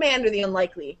Lord Commander the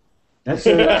Unlikely. That's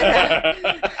a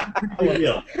big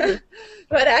deal.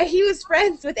 But he was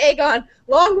friends with Aegon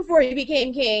long before he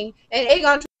became king, and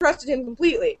Aegon trusted him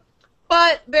completely.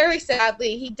 But very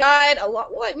sadly, he died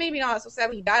maybe not so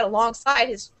sadly, he died alongside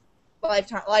his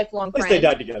lifelong friend. At least they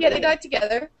died together. Yeah, they died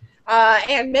together.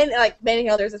 And many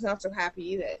others, is not so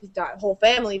happy that his whole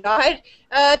family died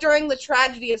during the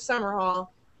tragedy of Summerhall,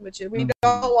 which we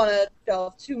don't want to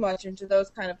delve too much into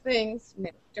those kind of things,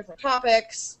 different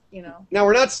topics, Now,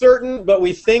 we're not certain, but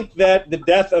we think that the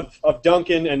death of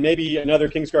Duncan and maybe another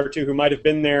Kingsguard or two who might have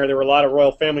been there, there were a lot of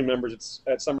royal family members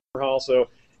at Summerhall, so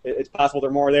it's possible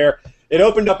there are more there. It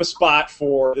opened up a spot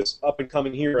for this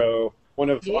up-and-coming hero,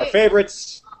 one of our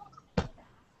favorites.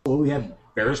 Well, we have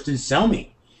Barristan Selmy,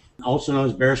 also known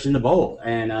as Barristan the Bold.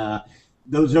 And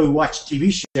those who watch the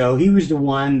TV show, he was the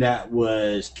one that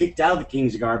was kicked out of the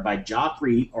Kingsguard by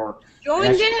Joffrey, or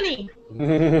Danny.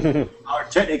 or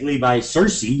technically by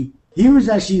Cersei. He was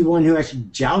actually the one who actually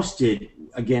jousted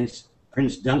against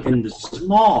Prince Duncan the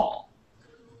Small.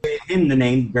 Gave him the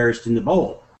name Barristan the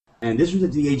Bold. And this was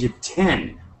at the age of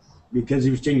 10. Because he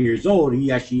was 10 years old,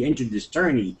 he actually entered this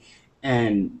tourney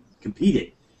and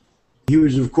competed. He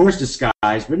was, of course,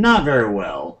 disguised, but not very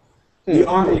well. The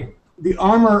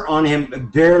armor on him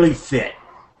barely fit,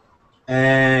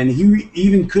 and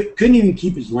he couldn't even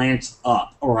keep his lance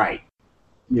up. All right,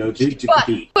 to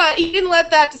compete. But he didn't let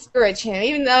that discourage him,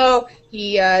 even though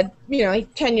he's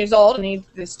 10 years old and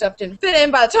this stuff didn't fit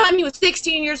him. By the time he was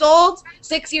 16 years old,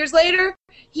 6 years later,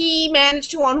 he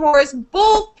managed to unhorse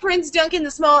both Prince Duncan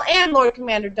the Small and Lord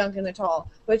Commander Duncan the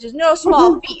Tall, which is no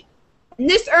small feat. And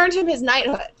this earned him his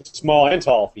knighthood. Small and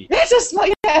tall feet. That's a small,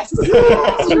 yes,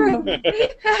 that's true.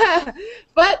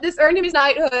 But this earned him his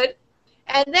knighthood,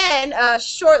 and then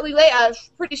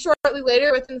pretty shortly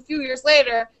later, within a few years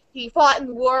later, he fought in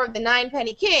the War of the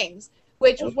Ninepenny Kings,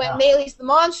 which was when Maelys the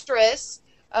Monstrous,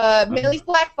 Maelys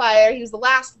Blackfire, he was the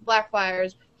last of the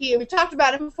Blackfires. We talked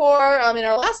about him before in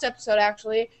our last episode,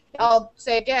 actually. I'll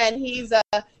say again, he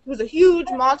was a huge,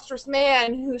 monstrous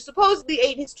man who supposedly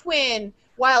ate his twin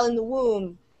while in the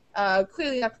womb.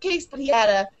 Clearly not the case, but he had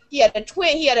a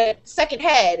twin. He had a second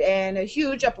head and a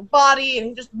huge upper body,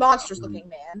 and just monstrous-looking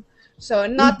man. So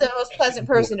not the most pleasant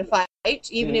person to fight,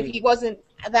 even if he wasn't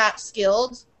that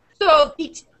skilled. So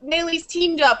Meleys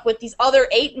teamed up with these other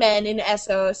 8 men in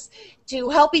Essos to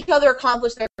help each other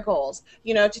accomplish their goals.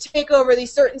 To take over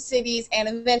these certain cities and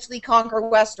eventually conquer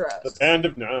Westeros. The Band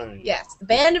of Nine. Yes, the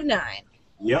Band of Nine.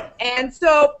 Yep. And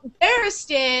so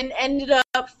Barristan ended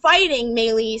up fighting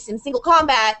Meleys in single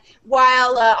combat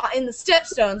while in the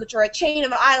Stepstones, which are a chain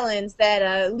of islands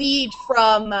that lead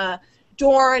from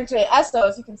Dorne to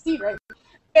Essos. You can see right.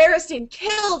 Barristan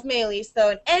killed Meleys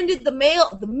though and ended the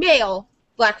male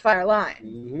Blackfire line.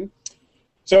 Mm-hmm.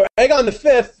 So Aegon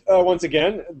V, once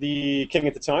again, the king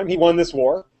at the time, he won this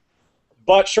war,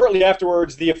 but shortly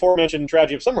afterwards, the aforementioned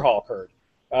tragedy of Summerhall occurred.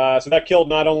 So that killed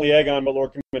not only Aegon, but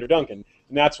Lord Commander Duncan.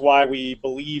 And that's why we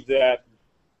believe that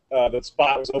the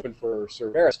spot was open for Ser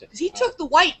Barristan. Because he took the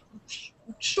White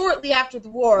shortly after the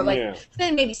war,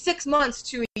 then maybe 6 months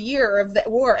to a year of the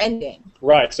war ending.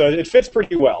 Right, so it fits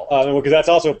pretty well, because that's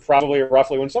also probably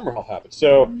roughly when Summerhall happened.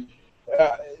 So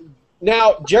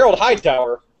now, Gerald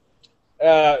Hightower,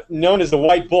 known as the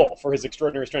White Bull for his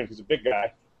extraordinary strength, he's a big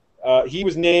guy, he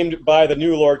was named by the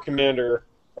new Lord Commander,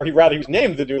 he was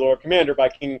named the new Lord Commander by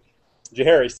King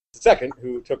Jaehaerys II,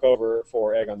 who took over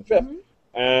for Aegon V. Mm-hmm.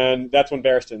 And that's when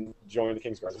Barristan joined the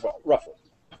Kingsguard as well, roughly.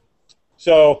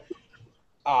 So,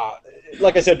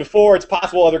 like I said before, it's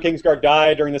possible other Kingsguard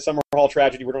died during the Summerhall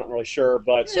tragedy. We're not really sure,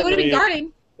 but it would have been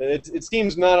guarding. It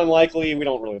seems not unlikely. We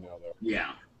don't really know, though.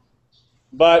 Yeah.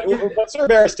 But Ser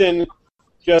Barristan,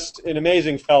 just an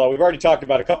amazing fellow. We've already talked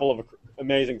about a couple of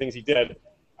amazing things he did.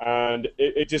 And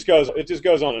it just goes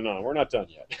on and on. We're not done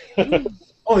yet.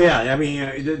 Oh yeah, I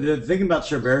mean the thing about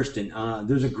Ser Barristan,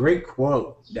 there's a great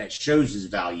quote that shows his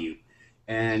value,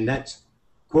 and that's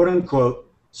quote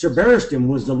unquote: Ser Barristan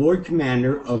was the Lord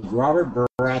Commander of Robert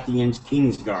Baratheon's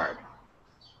Kingsguard.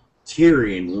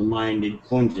 Tyrion reminded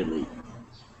pointedly,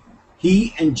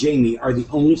 he and Jaime are the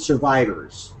only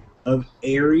survivors of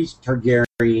Aerys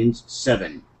Targaryen's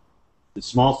 7. The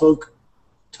small folk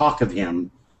talk of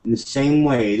him in the same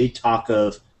way they talk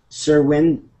of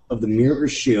Serwyn of the Mirror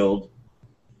Shield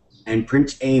and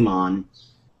Prince Aemon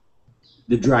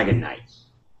the Dragonknight.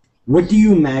 What do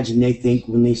you imagine they think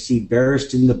when they see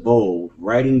Barristan the Bold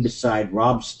riding beside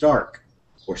Robb Stark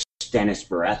or Stannis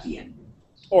Baratheon?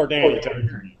 Or Dany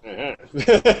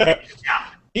Targaryen.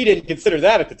 He didn't consider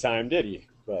that at the time, did he?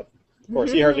 But, of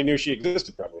course, he hardly knew she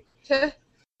existed, probably.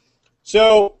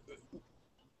 So,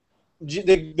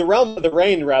 the realm of the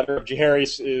reign, rather, of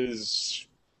Jaehaerys is...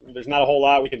 There's not a whole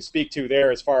lot we can speak to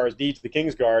there as far as deeds of the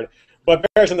Kingsguard. But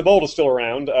Barristan the Bold is still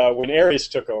around when Aerys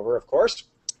took over, of course.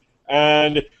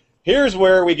 And here's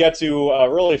where we get to a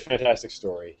really fantastic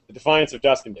story. The Defiance of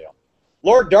Duskendale.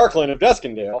 Lord Darklyn of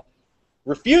Duskendale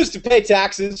refused to pay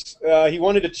taxes. He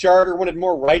wanted a charter, wanted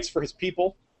more rights for his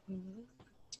people.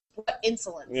 What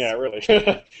insolence. Yeah, really.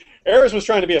 Aerys was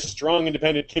trying to be a strong,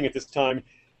 independent king at this time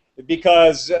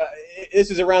because this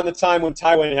is around the time when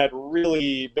Tywin had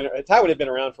been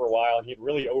around for a while, and he had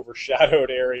really overshadowed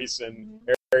Aerys, and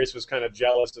Aerys was kind of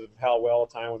jealous of how well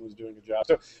Tywin was doing the job.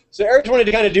 So Aerys wanted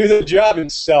to kind of do the job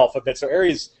himself a bit. So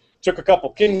Aerys took a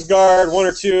couple Kingsguard, 1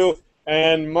 or 2,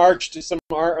 and marched an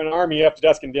army up to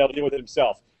Duskendale to deal with it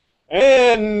himself.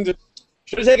 And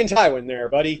should have taken Tywin there,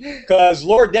 buddy, because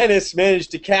Lord Dennis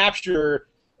managed to capture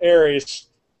Aerys,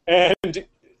 and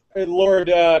Lord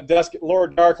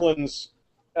Darklyn's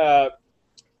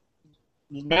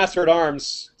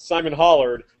Master-at-Arms, Simon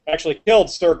Hollard, actually killed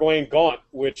Sir Gawain Gaunt,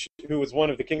 who was one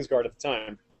of the Kingsguard at the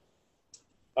time.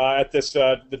 At this,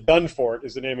 the Dun Fort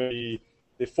is the name of the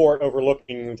fort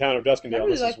overlooking the town of Duskendale.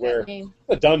 This is where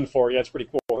the Dun Fort. Yeah, it's pretty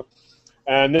cool.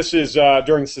 And this is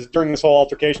during this whole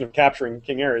altercation of capturing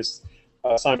King Aerys,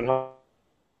 Simon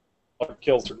Hollard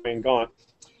kills Sir Gawain Gaunt.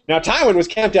 Now Tywin was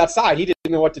camped outside. He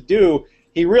didn't know what to do.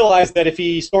 He realized that if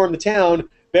he stormed the town,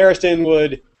 Barristan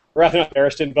would, rather not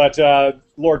Barristan, but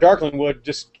Lord Darklyn would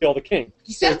just kill the king.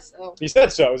 He said so. He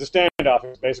said so. It was a standoff. It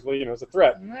was basically, it was a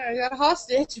threat. I got a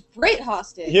hostage. Great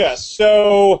hostage. Yes.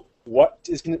 So what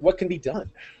can be done?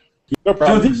 No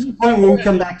problem. So this is the point where we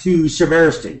come back to Ser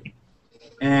Barristan.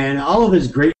 And all of his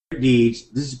great deeds,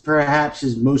 this is perhaps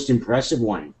his most impressive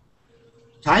one.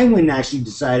 Tywin actually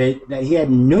decided that he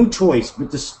had no choice but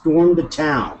to storm the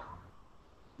town.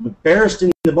 But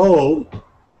Barristan the Bold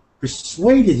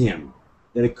persuaded him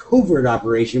that a covert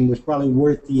operation was probably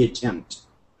worth the attempt.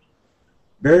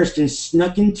 Barristan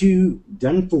snuck into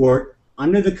Dun Fort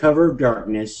under the cover of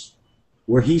darkness,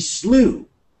 where he slew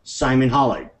Simon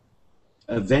Hollard,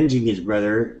 avenging his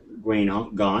brother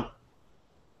Gawain Gaunt.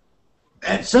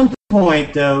 At some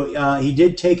point, though, he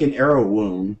did take an arrow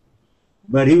wound,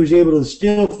 but he was able to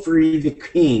still free the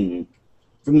king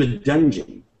from the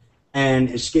dungeon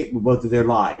and escape with both of their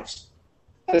lives.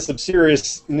 That's some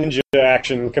serious ninja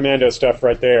action commando stuff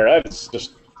right there. That's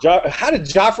just how did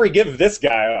Joffrey give this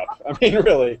guy up? I mean,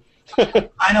 really.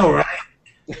 I know, right?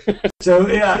 So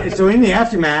in the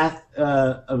aftermath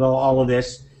of all of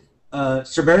this,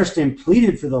 Sir Barristan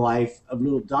pleaded for the life of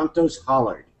little Dantos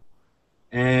Hollard,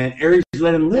 and Aerys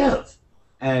let him live,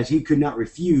 as he could not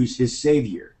refuse his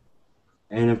savior.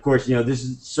 And of course, this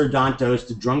is Sir Dantos,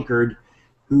 the drunkard,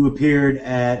 who appeared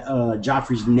at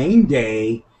Joffrey's name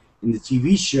day in the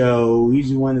TV show.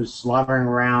 He's the one that was slobbering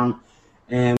around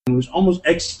and was almost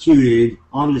executed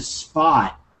on the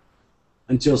spot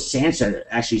until Sansa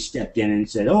actually stepped in and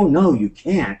said, "Oh, no, you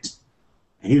can't."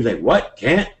 And he was like, "What?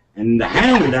 Can't?" And the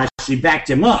Hound actually backed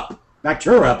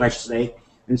her up, I should say,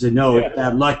 and said, "No, it's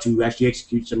bad luck to actually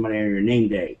execute somebody on your name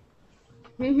day."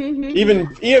 even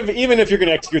if you're going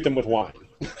to execute them with wine.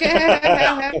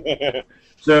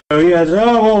 So he goes,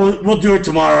 "Oh, well, we'll do it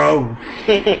tomorrow."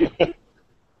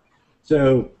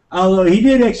 So, although he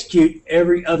did execute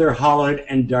every other Hollard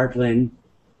and Darkland,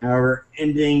 however,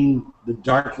 ending the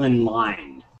Darkland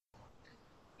line.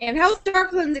 And House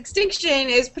Darkland's extinction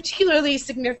is particularly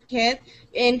significant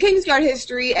in Kingsguard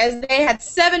history, as they had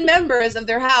 7 members of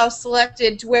their house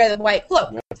selected to wear the white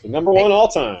cloak. That's the number one all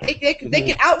time. They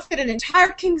can outfit an entire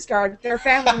Kingsguard with their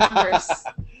family members.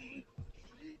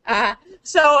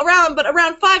 So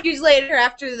around 5 years later,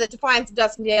 after the Defiance of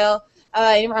Duskendale,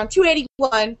 in around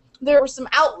 281, there were some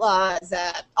outlaws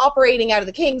operating out of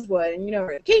the Kingswood, and you know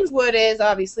where the Kingswood is.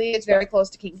 Obviously, it's very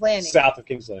close to King's Landing. South of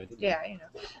King's Landing. Yeah, you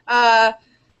know.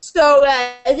 So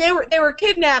they were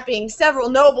kidnapping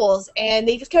several nobles, and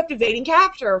they just kept evading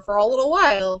capture for a little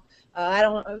while. I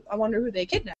wonder who they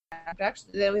kidnapped.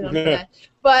 Actually, we don't know that.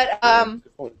 But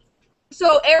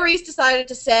so Aerys decided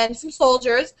to send some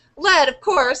soldiers, led, of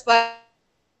course, by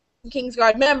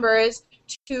Kingsguard members,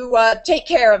 to take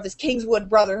care of this Kingswood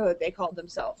Brotherhood, they called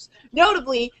themselves.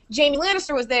 Notably, Jaime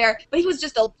Lannister was there, but he was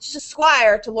just a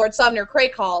squire to Lord Sumner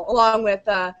Crakehall, along with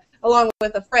the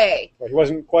Frey. He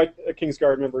wasn't quite a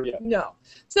Kingsguard member yet. No.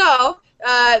 So,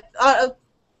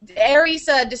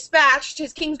 Aerys dispatched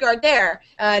his Kingsguard there.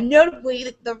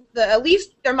 Notably, at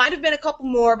least there might have been a couple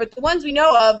more, but the ones we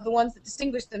know of, the ones that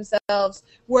distinguished themselves,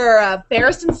 were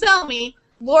Barristan Selmy,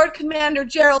 Lord Commander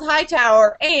Gerald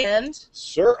Hightower, and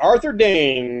Ser Arthur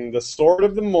Dayne, the Sword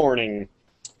of the Morning.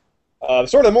 The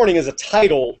Sword of the Morning is a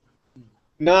title,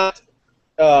 not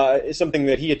something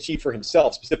that he achieved for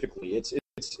himself specifically.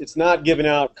 It's not given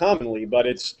out commonly, but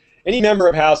it's any member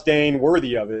of House Dayne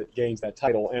worthy of it gains that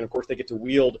title, and of course they get to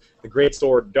wield the great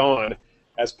sword Dawn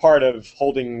as part of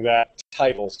holding that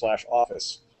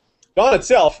title/office. Dawn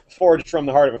itself, forged from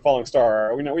the heart of a falling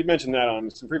star. We mentioned that on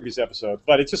some previous episodes,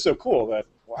 but it's just so cool that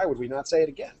why would we not say it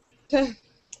again?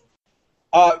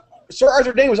 Ser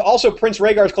Arthur Dayne was also Prince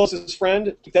Rhaegar's closest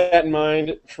friend. Keep that in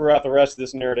mind throughout the rest of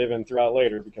this narrative and throughout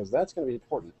later, because that's going to be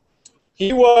important.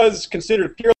 He was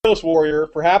considered a peerless warrior,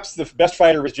 perhaps the best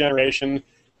fighter of his generation.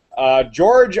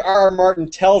 George R. Martin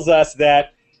tells us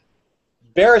that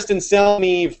Barristan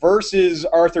Selmy versus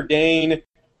Arthur Dayne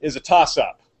is a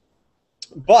toss-up.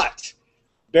 But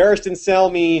Barristan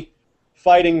Selmy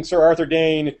fighting Ser Arthur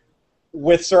Dayne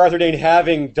with Ser Arthur Dayne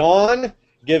having Dawn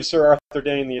gives Ser Arthur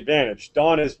Dayne the advantage.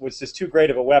 Dawn was just too great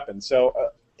of a weapon. So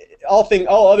all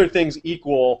other things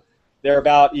equal, they're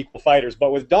about equal fighters.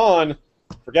 But with Dawn,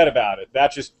 forget about it.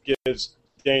 That just gives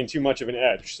Dayne too much of an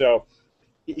edge. So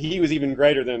he was even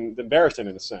greater than Barristan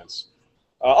in a sense.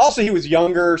 Also, he was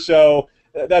younger, so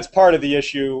that's part of the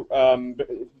issue.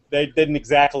 They didn't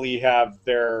exactly have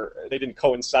they didn't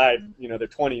coincide, their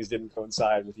 20s didn't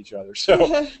coincide with each other.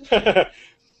 So,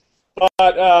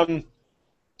 but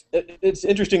it's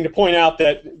interesting to point out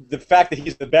that the fact that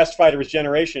he's the best fighter of his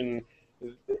generation,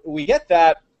 we get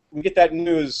that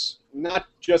news not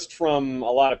just from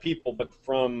a lot of people, but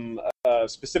from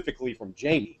specifically from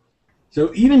Jaime.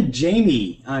 So even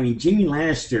Jaime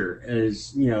Lannister,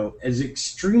 as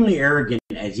extremely arrogant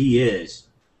as he is,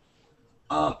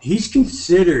 he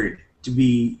considered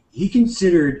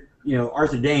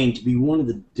Arthur Dayne to be one of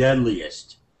the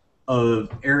deadliest of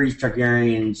Aerys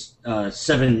Targaryen's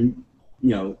 7,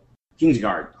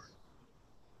 Kingsguard.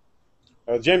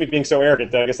 Jaime being so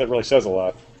arrogant, I guess that really says a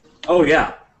lot. Oh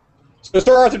yeah. So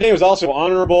Ser Arthur Dayne was also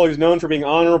honorable. He was known for being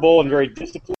honorable and very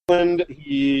disciplined.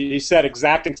 He set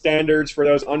exacting standards for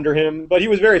those under him, but he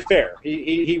was very fair.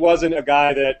 He wasn't a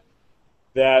guy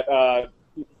that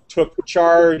took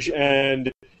charge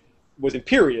and was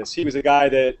imperious. He was a guy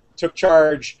that took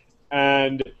charge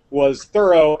and was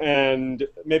thorough and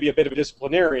maybe a bit of a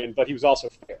disciplinarian, but he was also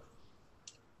fair.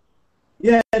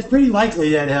 Yeah, it's pretty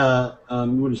likely that he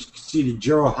would have succeeded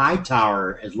Gerald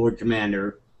Hightower as Lord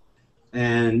Commander.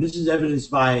 And this is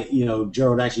evidenced by,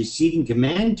 Gerald actually ceding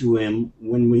command to him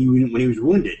when he was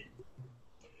wounded.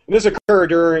 And this occurred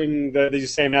during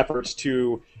these same efforts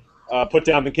to put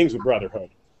down the Kingswood Brotherhood.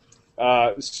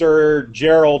 Sir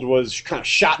Gerald was kind of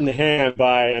shot in the hand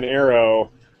by an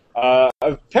arrow,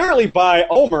 apparently by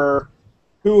Ulmer,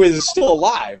 who is still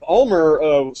alive.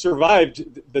 Ulmer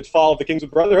survived the fall of the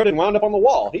Kingswood Brotherhood and wound up on the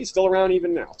wall. He's still around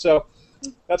even now. So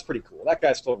that's pretty cool. That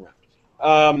guy's still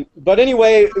around. But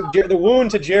anyway, the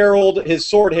wound to Gerald, his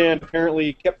sword hand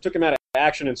apparently took him out of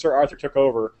action, and Sir Arthur took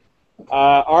over.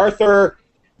 Arthur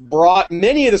brought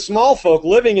many of the small folk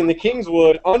living in the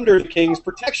Kingswood under the king's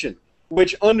protection,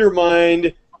 which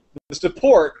undermined the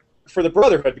support for the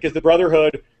Brotherhood, because the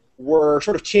Brotherhood were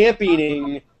sort of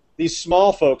championing these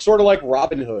small folk, sort of like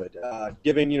Robin Hood,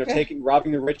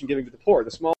 robbing the rich and giving to the poor. The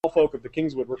small folk of the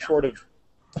Kingswood were sort of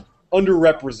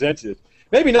underrepresented.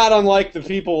 Maybe not unlike the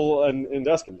people in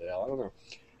Duskendale, I don't know.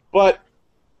 But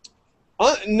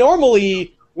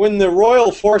normally, when the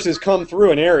royal forces come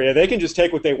through an area, they can just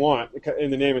take what they want in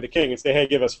the name of the king and say, hey,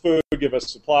 give us food, give us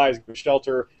supplies, give us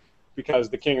shelter, because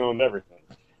the king owned everything.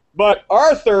 But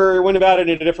Arthur went about it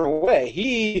in a different way.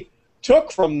 He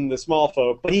took from the small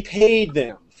folk, but he paid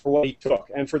them for what he took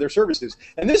and for their services.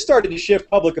 And this started to shift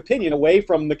public opinion away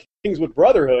from the Kingswood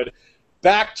Brotherhood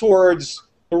back towards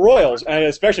the royals, and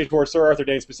especially towards Ser Arthur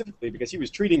Dayne specifically, because he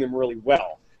was treating them really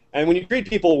well. And when you treat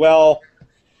people well,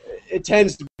 it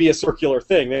tends to be a circular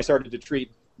thing. They started to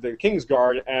treat the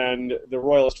Kingsguard and the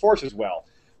royalist forces well,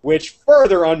 which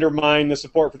further undermined the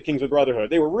support for the Kingswood Brotherhood.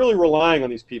 They were really relying on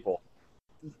these people.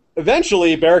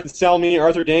 Eventually, Barristan Selmy,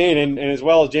 Arthur Dayne, and as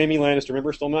well as Jaime Lannister,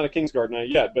 remember, still not a Kingsguard knight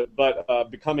yet,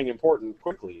 but becoming important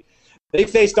quickly. They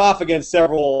faced off against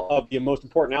several of the most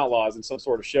important outlaws in some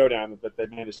sort of showdown that they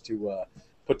managed to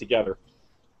put together.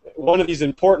 One of these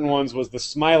important ones was the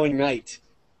Smiling Knight,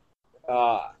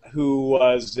 who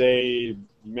was a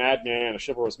madman, a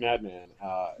chivalrous madman.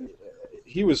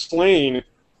 He was slain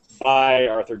by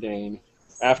Arthur Dayne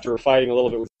after fighting a little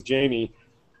bit with Jaime.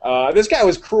 This guy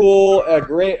was cruel,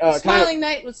 great. Smiling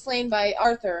Knight was slain by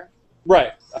Arthur.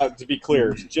 Right, to be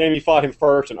clear. Jaime fought him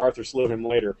first, and Arthur slew him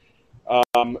later.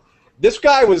 This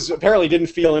guy apparently didn't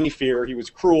feel any fear. He was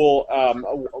cruel.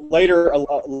 Later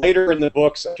in the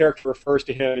books, a character refers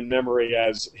to him in memory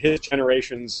as his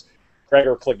generation's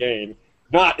Gregor Clegane.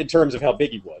 Not in terms of how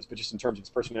big he was, but just in terms of his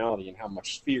personality and how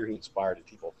much fear he inspired in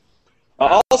people.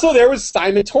 Also, there was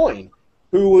Simon Toyne,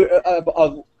 who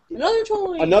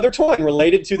Another Toyne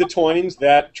related to the Toynes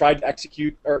that tried to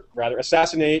execute, or rather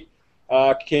assassinate,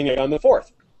 King Aegon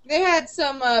IV. They had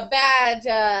some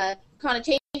bad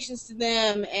connotations to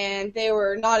them, and they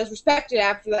were not as respected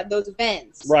after those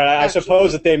events. Right, I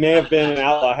suppose that they may have been an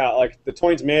outlaw house. Like, the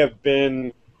Toynes may have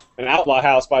been an outlaw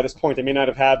house by this point. They may not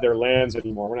have had their lands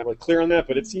anymore. We're not really clear on that,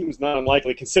 but it seems not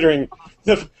unlikely, considering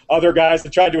the other guys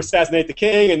that tried to assassinate the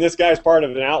king, and this guy's part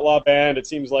of an outlaw band. It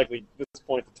seems likely at this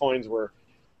point the Toynes were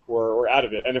out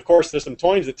of it. And, of course, there's some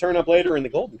Toynes that turn up later in the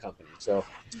Golden Company, so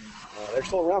they're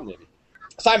still around maybe.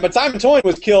 But Simon Toyne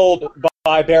was killed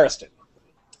by Barristan.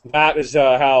 That is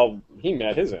how he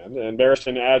met his end, and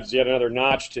Barristan adds yet another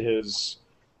notch to his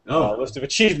list of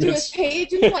achievements. To his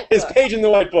page in the White Book. His page in the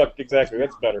White Book, exactly.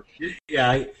 That's better.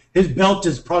 Yeah, his belt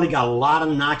has probably got a lot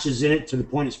of notches in it to the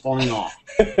point it's falling off.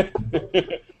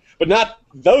 But not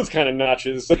those kind of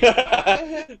notches.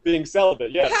 Being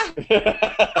celibate, yes.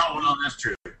 Oh, well, that's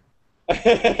true.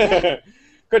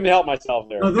 Couldn't help myself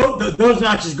there. No, those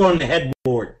notches go on the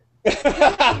headboard.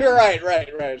 Right.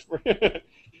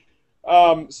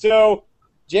 So,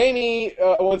 Jaime,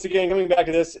 once again, coming back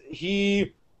to this,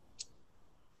 he's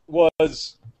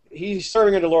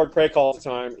serving under Lord Crakehall at the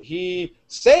time. He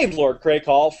saved Lord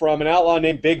Crakehall from an outlaw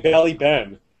named Big Belly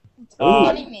Ben.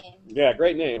 Funny name. Yeah,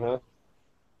 great name, huh?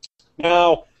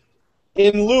 Now,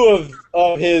 in lieu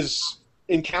of his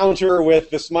encounter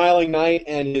with the Smiling Knight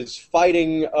and his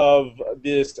fighting of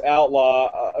this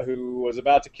outlaw who was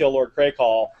about to kill Lord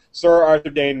Crakehall, Ser Arthur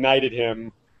Dayne knighted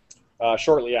him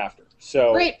shortly after.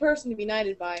 So, great person to be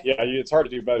knighted by. Yeah, it's hard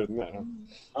to do better than that, huh?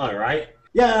 All right.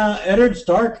 Yeah, Eddard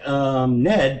Stark,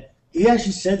 Ned, he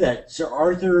actually said that Ser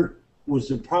Arthur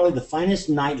was probably the finest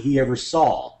knight he ever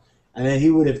saw, and that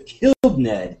he would have killed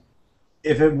Ned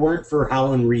if it weren't for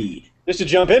Howland Reed. Just to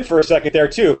jump in for a second there,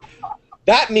 too.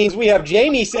 That means we have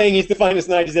Jaime saying he's the finest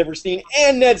knight he's ever seen,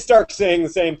 and Ned Stark saying the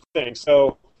same thing.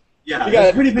 So, yeah, you got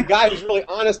a pretty big guy who's really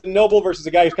honest and noble versus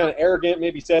a guy who's kind of arrogant,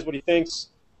 maybe says what he thinks.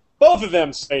 Both of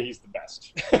them say he's the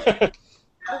best.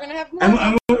 We're gonna have more.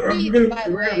 We're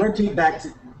gonna rotate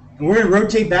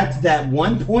back to that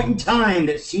one point in time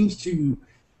that seems to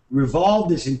revolve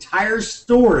this entire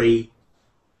story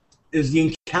is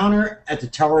the encounter at the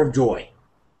Tower of Joy.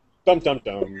 Dum dum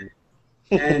dum.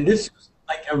 And this was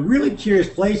like a really curious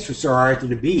place for Ser Arthur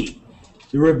to be.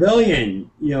 The rebellion,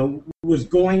 was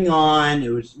going on. It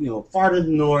was, far to the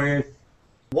north.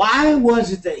 Why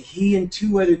was it that he and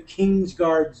two other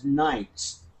Kingsguard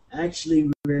knights actually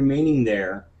were remaining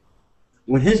there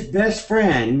when his best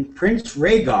friend, Prince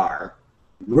Rhaegar,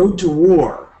 rode to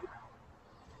war?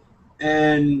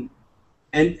 And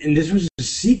this was a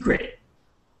secret.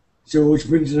 So, which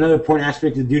brings another important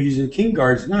aspect of the duties of the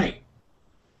Kingsguard's knight.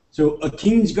 So, a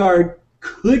Kingsguard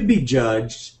could be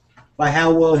judged by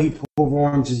how well he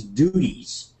performs his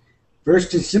duties.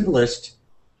 First and simplest,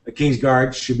 a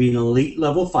Kingsguard should be an elite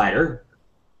level fighter,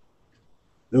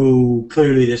 though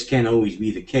clearly this can't always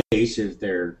be the case if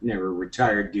they're never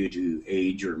retired due to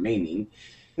age or maiming.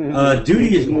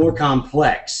 Duty is more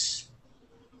complex.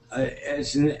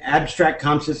 It's an abstract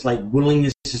concepts like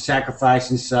willingness to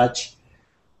sacrifice and such,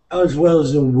 as well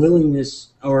as a willingness,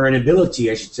 or an ability,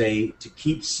 I should say, to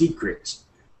keep secrets.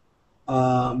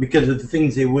 Because of the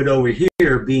things they would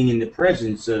overhear being in the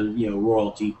presence of,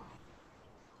 royalty.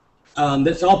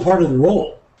 That's all part of the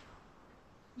role.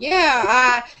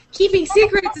 Yeah, keeping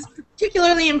secrets is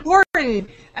particularly important.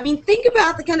 I mean, think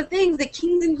about the kind of things that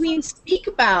kings and queens speak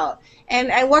about,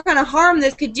 and what kind of harm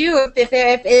this could do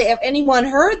if anyone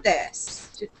heard this.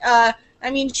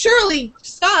 Surely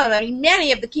some.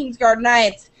 Many of the Kingsguard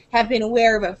knights have been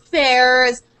aware of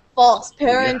affairs, false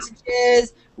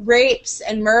parentages, rapes,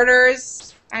 and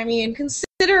murders.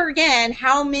 Consider again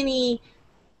how many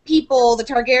people the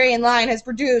Targaryen line has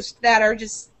produced that are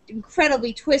just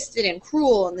incredibly twisted and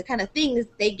cruel, and the kind of things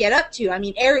they get up to.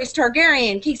 Aerys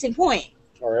Targaryen, case in point.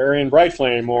 Or Aerion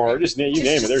Brightflame, or you name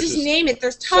it. Just name it.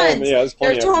 There's tons.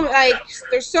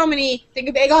 There's so many. Think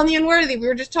of Aegon the Unworthy. We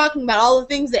were just talking about all the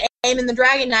things that Aemon the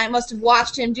Dragonknight must have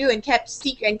watched him do and kept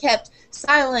secret and kept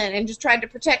silent and just tried to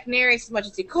protect Daenerys as much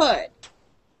as he could.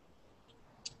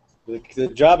 The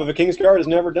job of a Kingsguard is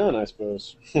never done, I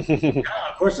suppose. No,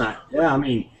 of course not. Yeah,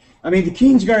 the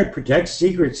Kingsguard protects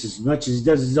secrets as much as he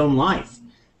does his own life.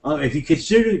 If you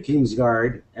consider the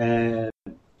Kingsguard at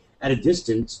a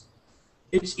distance,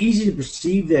 it's easy to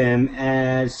perceive them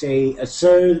as, say,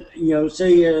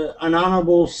 an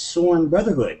honorable sworn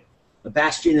brotherhood, a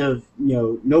bastion of,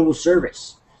 noble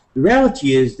service. The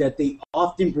reality is that they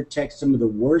often protect some of the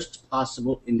worst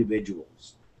possible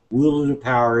individuals. Wielders of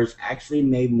powers actually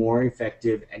made more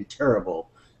effective and terrible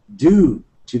due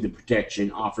to the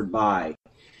protection offered by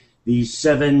these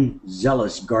 7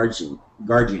 zealous guardians.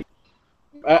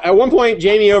 At one point,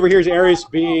 Jaime overhears Aerys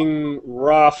being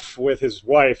rough with his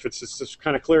wife. It's just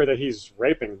kind of clear that he's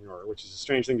raping her, which is a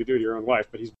strange thing to do to your own wife.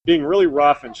 But he's being really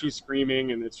rough, and she's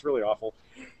screaming, and it's really awful.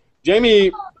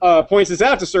 Jaime points this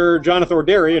out to Sir Jonathan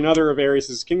Darry, another of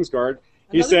Aerys' Kingsguard.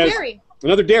 He says,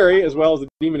 another Darry, as well as the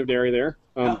Demon of Darry there,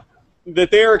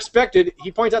 that they are expected.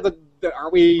 He points out that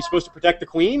aren't we supposed to protect the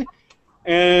Queen?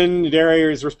 And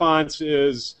Darry's response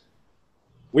is,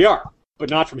 we are, but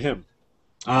not from him.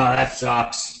 Oh, that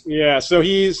sucks. Yeah, so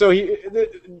it's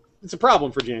a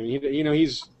problem for Jaime.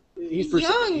 He's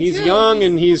young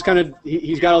and he's got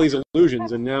all these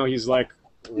illusions, and now he's like,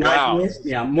 wow.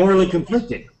 Yeah, morally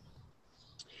conflicted.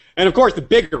 And of course,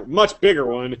 the much bigger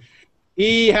one,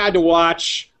 he had to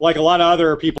watch, like a lot of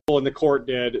other people in the court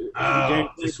did. James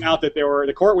points out that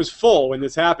the court was full when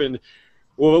this happened.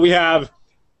 Well, we have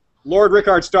Lord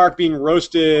Rickard Stark being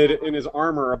roasted in his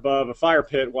armor above a fire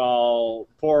pit, while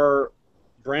poor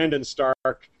Brandon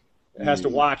Stark has to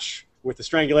watch with the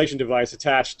strangulation device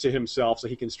attached to himself so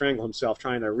he can strangle himself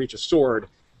trying to reach a sword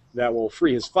that will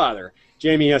free his father.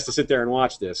 Jaime has to sit there and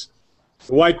watch this.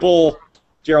 The White Bull,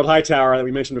 Gerald Hightower, that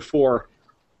we mentioned before,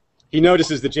 he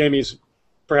notices that Jaime's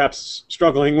perhaps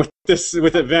struggling with this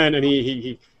event, and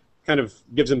he kind of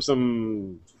gives him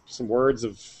some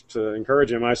words to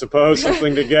encourage him, I suppose,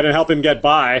 something to help him get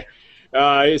by.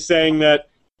 He's saying that,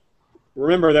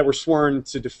 remember that we're sworn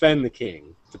to defend the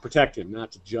king, to protect him,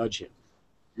 not to judge him.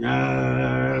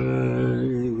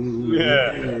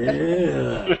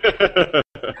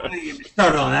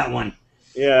 Start on that one.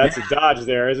 Yeah, that's a dodge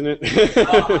there, isn't it?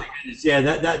 Oh, my goodness. Yeah,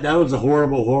 that was a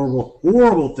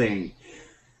horrible thing.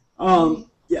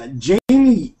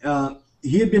 Jaime,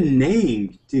 he had been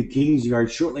named to Kingsguard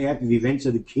shortly after the events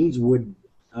of the Kingswood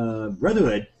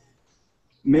Brotherhood,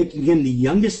 making him the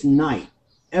youngest knight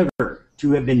ever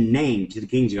to have been named to the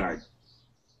Kingsguard.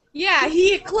 Yeah,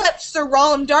 he eclipsed Sir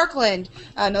Rollum Darkland,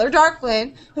 another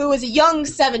Darkland, who was a young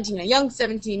 17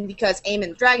 because Aemon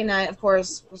the Dragonknight, of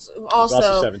course, was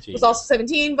also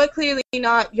 17, but clearly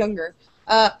not younger.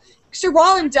 Sir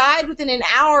Roland died within an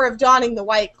hour of donning the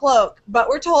white cloak, but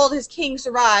we're told his king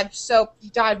survived, so he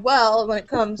died well when it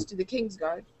comes to the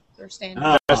Kingsguard. They're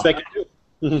standing. Best they can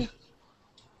do.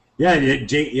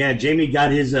 Jamie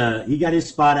got his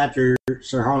spot after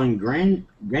Sir Harlan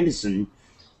Grandison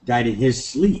died in his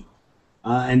sleep.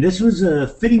 And this was a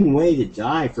fitting way to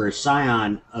die for a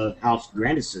scion of House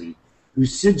Grandison,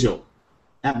 whose sigil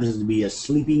happens to be a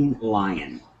sleeping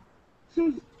lion.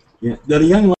 The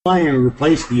young lion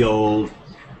replaced the old,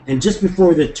 and just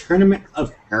before the tournament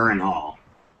of Harrenhal.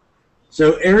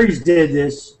 So Aerys did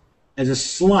this as a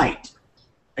slight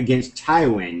against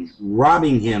Tywin,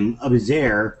 robbing him of his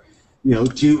heir,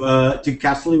 to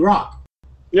Castle Rock.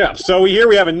 Yeah, so here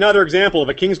we have another example of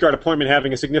a Kingsguard appointment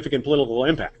having a significant political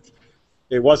impact.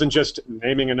 It wasn't just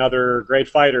naming another great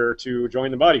fighter to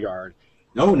join the bodyguard.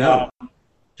 No.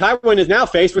 Tywin is now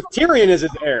faced with Tyrion as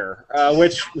his heir,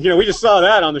 which, we just saw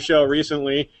that on the show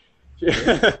recently.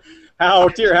 how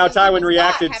Tywin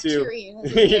reacted to...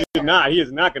 He did not. He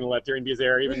is not going to let Tyrion be his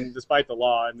heir, even despite the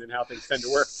law and then how things tend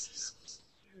to work.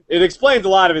 It explains a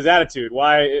lot of his attitude.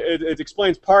 Why it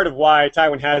explains part of why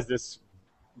Tywin has this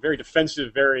very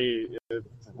defensive, very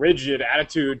rigid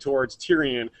attitude towards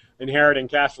Tyrion inheriting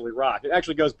Casterly Rock. It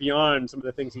actually goes beyond some of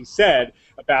the things he said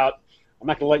about, I'm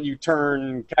not going to let you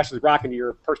turn Casterly Rock into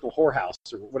your personal whorehouse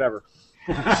or whatever.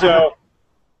 So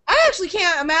I actually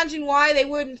can't imagine why they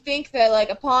wouldn't think that, like,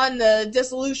 upon the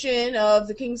dissolution of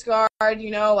the Kingsguard,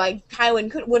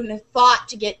 Tywin wouldn't have thought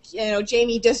to get,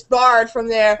 Jaime disbarred from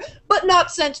there, but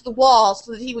not sent to the wall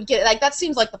so that he would get, that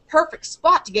seems like the perfect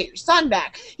spot to get your son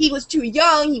back. He was too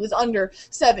young, he was under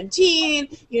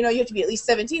 17, you have to be at least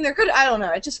 17. I don't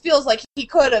know, it just feels like he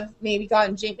could have maybe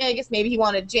gotten Jaime, I guess maybe he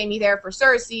wanted Jaime there for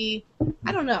Cersei.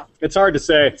 I don't know. It's hard to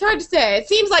say. It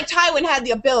seems like Tywin had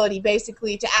the ability,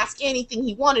 basically, to ask anything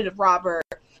he wanted of Robert,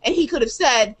 and he could have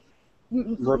said,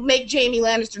 make Jaime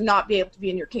Lannister not be able to be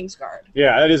in your Kingsguard.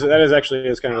 Yeah, that is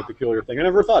actually kind of a peculiar thing. I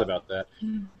never thought about that.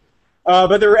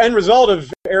 But the end result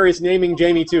of Aerys naming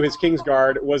Jaime to his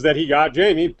Kingsguard was that he got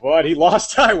Jaime, but he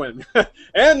lost Tywin.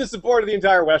 And the support of the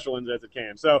entire Westerlands as it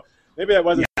came. So maybe that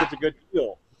wasn't such a good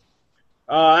deal.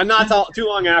 And not too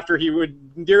long after, he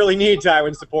would dearly need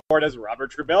Tywin's support as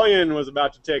Robert's Rebellion was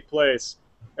about to take place.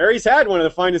 Aerys had one of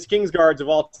the finest Kingsguards of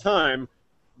all time,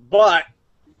 but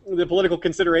the political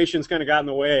considerations kind of got in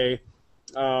the way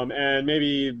and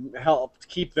maybe helped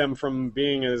keep them from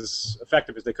being as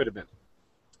effective as they could have been.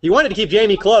 He wanted to keep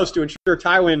Jaime close to ensure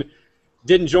Tywin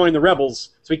didn't join the rebels,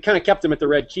 so he kind of kept him at the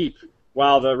Red Keep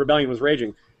while the rebellion was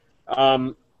raging.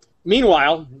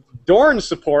 Meanwhile, Dorne's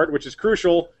support, which is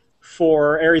crucial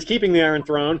for Aerys keeping the Iron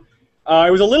Throne,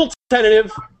 it was a little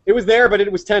tentative. It was there, but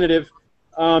it was tentative.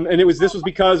 And this was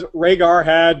because Rhaegar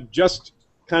had just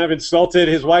kind of insulted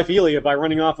his wife Elia by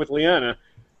running off with Lyanna.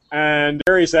 And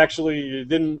Aerys actually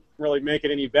didn't really make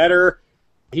it any better.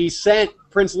 He sent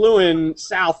Prince Lewin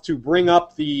south to bring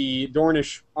up the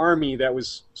Dornish army that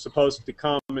was supposed to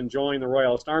come and join the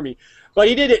Royalist army. But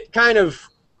he did it he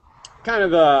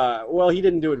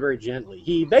didn't do it very gently.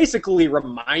 He basically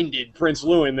reminded Prince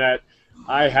Lewin that,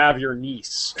 I have your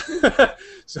niece.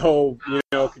 So,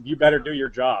 you better do your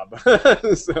job.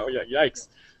 So, yeah, yikes.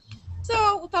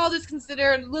 So, with all this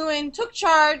considered, Lewin took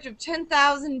charge of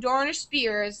 10,000 Dornish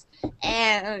spears,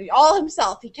 and all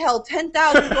himself. He held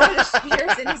 10,000 Dornish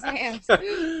spears in his hands.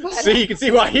 So you can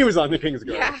see why he was on the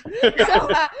Kingsguard. Yeah.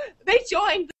 So, they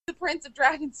joined the Prince of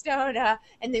Dragonstone,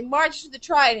 and they marched to the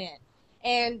Trident.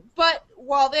 But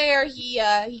while there, he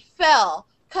fell,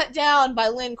 cut down by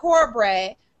Lyn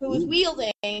Corbray, who was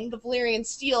wielding the Valyrian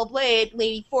steel blade,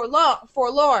 Lady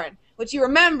Forlorn, which you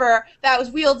remember that was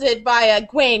wielded by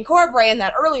Gwaine Corbray in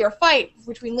that earlier fight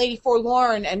between Lady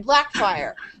Forlorn and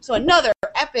Blackfyre. So another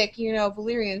epic,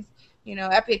 Valyrian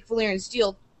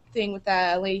steel thing with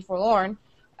Lady Forlorn.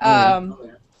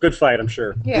 Good fight, I'm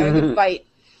sure. Yeah, good fight.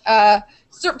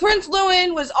 Sir Prince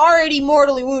Lewin was already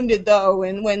mortally wounded, though,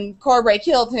 when Corbray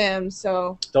killed him,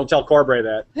 so... Don't tell Corbray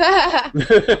that.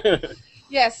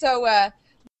 Yeah, so,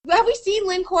 have we seen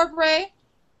Lyn Corbray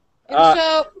in the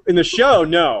show? In the show,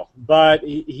 no, but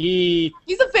he's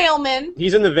a Valeman.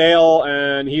 He's in the Vale,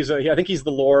 and I think he's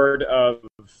the Lord of...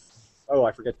 Oh,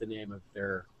 I forget the name of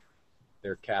their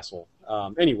castle.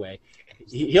 Anyway,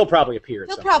 he'll probably appear.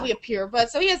 But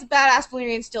so he has a badass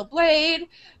Valyrian steel blade.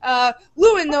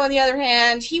 Lewin, though, on the other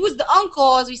hand, he was the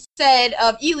uncle, as we said,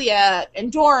 of Elia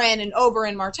and Doran and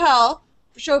Oberyn Martell.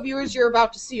 For show viewers, you're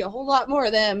about to see a whole lot more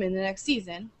of them in the next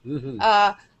season. Mm-hmm.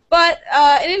 But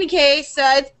in any case,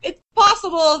 it's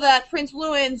possible that Prince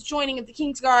Lewin's joining of the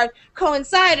Kingsguard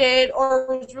coincided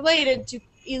or was related to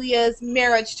Elia's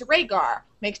marriage to Rhaegar.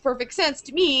 Makes perfect sense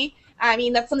to me, I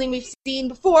mean, that's something we've seen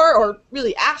before, or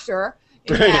really after,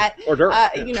 in that,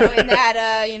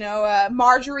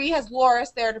 Marjorie has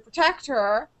Loras there to protect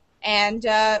her, and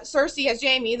Cersei has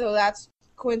Jaime, though that's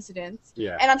coincidence.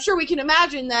 Yeah. And I'm sure we can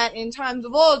imagine that in times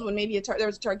of old, when maybe there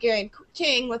was a Targaryen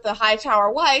king with a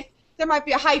Hightower wife, there might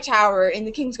be a Hightower in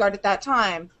the Kingsguard at that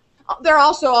time. They're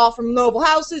also all from noble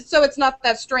houses, so it's not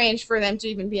that strange for them to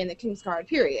even be in the Kingsguard,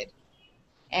 period.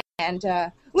 And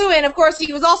Luwin, of course,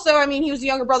 he was also, he was the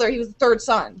younger brother, he was the third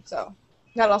son, so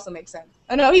that also makes sense.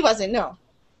 Oh, no, he wasn't, no.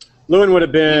 Luwin would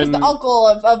have been... He was the uncle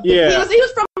of yeah. He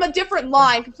was from a different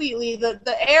line completely.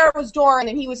 The heir was Doran,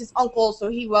 and he was his uncle, so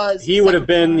he was... He would have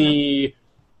been the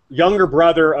younger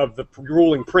brother of the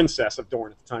ruling princess of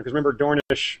Dorne at the time, because remember,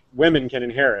 Dornish women can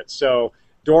inherit. So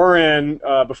Doran,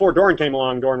 before Doran came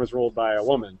along, Doran was ruled by a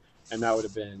woman, and that would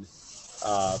have been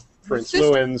Prince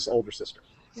Luwin's older sister.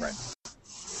 Yeah. Right.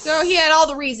 So he had all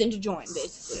the reason to join,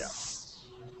 basically.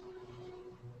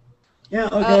 Yeah,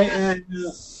 okay, and...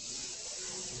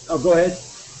 go ahead.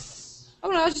 Oh,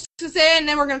 no, I was just going to say, and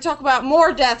then we're going to talk about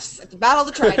more deaths at the Battle of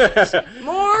the Tridents.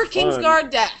 More Kingsguard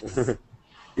deaths.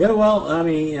 Yeah,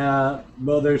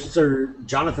 well, there's Sir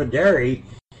Jonathan Derry,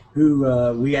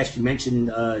 who we actually mentioned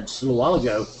just a little while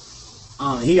ago.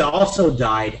 He also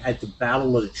died at the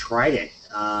Battle of the Trident,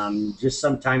 just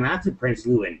sometime after Prince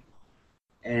Luwin.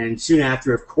 And soon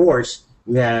after, of course,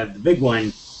 we have the big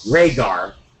one,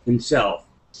 Rhaegar himself,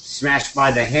 smashed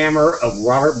by the hammer of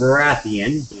Robert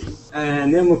Baratheon.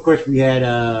 And then, of course, we had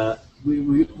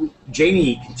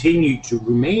Jaime continued to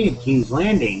remain at King's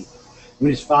Landing when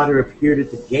his father appeared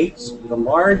at the gates with a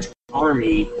large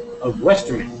army of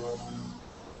Westermen.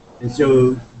 And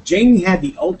so Jaime had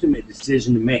the ultimate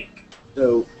decision to make.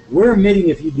 So we're omitting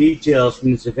a few details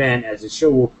from this event, as the show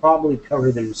will probably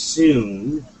cover them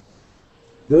soon.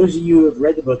 Those of you who have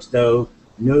read the books, though,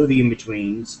 know the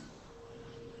in-betweens.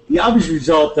 The obvious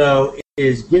result, though,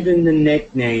 is given the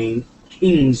nickname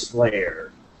Kingslayer,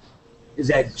 is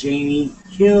that Jaime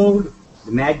killed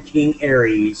the Mad King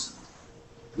Aerys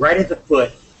right at the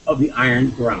foot of the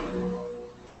Iron Throne.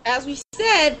 As we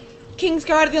said,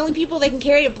 Kingsguard are the only people that can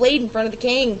carry a blade in front of the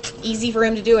king. Easy for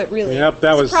him to do it, really. Yep,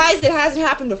 that was... Surprised it hasn't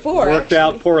happened before. Worked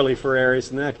out poorly for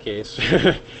Aerys in that case.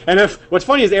 And what's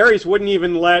funny is Aerys wouldn't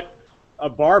even let a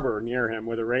barber near him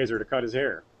with a razor to cut his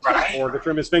hair. Right. Or to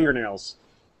trim his fingernails.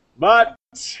 But...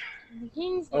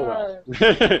 Kingsguard. Oh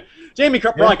well. Jaime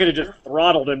probably could have just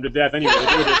throttled him to death anyway.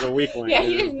 He was a weakling. Yeah,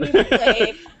 he didn't need a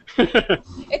blade.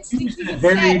 It's a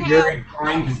very, very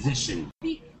prime position.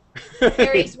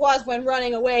 Aerys was when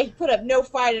running away. He put up no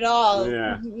fight at all.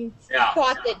 Yeah. He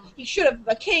thought that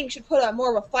a king should put up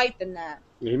more of a fight than that.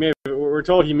 We're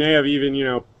told he may have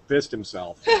even, pissed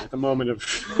himself at the moment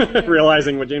of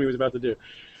realizing what Jaime was about to do.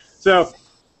 So,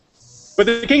 but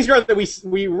the Kingsguard that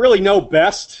we really know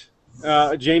best,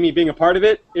 Jaime being a part of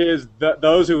it, is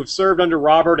those who have served under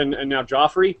Robert and now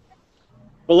Joffrey.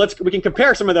 But we can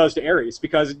compare some of those to Aerys,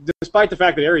 because despite the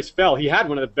fact that Aerys fell, he had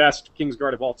one of the best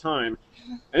Kingsguard of all time.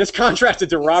 And this contrasted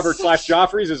to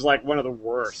Robert/Joffrey's is like one of the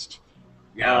worst.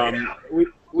 Yeah.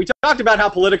 We talked about how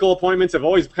political appointments have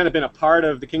always kind of been a part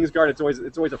of the Kingsguard.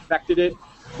 It's always affected it,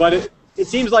 but it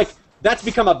seems like that's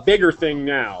become a bigger thing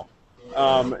now.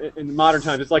 In modern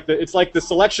times, it's like the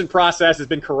selection process has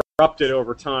been corrupted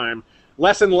over time.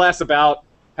 Less and less about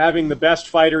having the best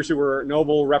fighters who were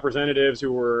noble representatives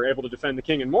who were able to defend the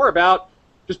king, and more about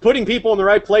just putting people in the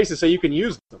right places so you can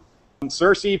use them.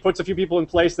 Cersei puts a few people in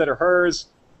place that are hers,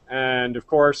 and of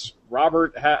course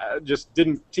Robert just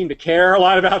didn't seem to care a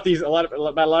lot about a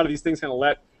lot of these things. Kind of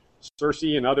let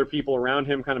Cersei and other people around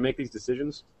him kind of make these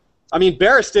decisions. I mean,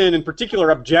 Barristan in particular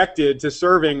objected to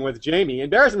serving with Jaime,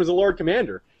 and Barristan was a Lord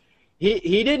Commander.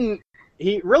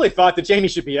 He really thought that Jaime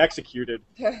should be executed,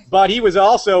 but he was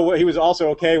also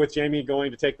okay with Jaime going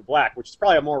to take the Black, which is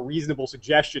probably a more reasonable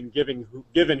suggestion given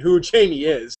who Jaime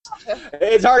is.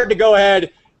 It's hard to go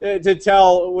ahead to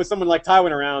tell with someone like Tywin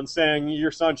around saying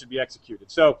your son should be executed.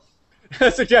 So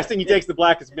suggesting he takes the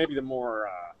Black is maybe the more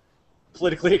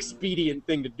politically expedient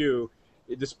thing to do,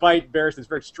 despite Barristan's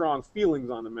very strong feelings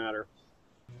on the matter.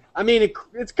 I mean,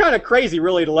 it's kind of crazy,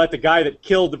 really, to let the guy that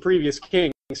killed the previous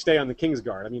king stay on the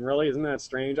Kingsguard. I mean, really, isn't that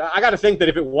strange? I got to think that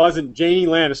if it wasn't Jaime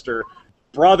Lannister,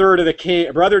 brother to the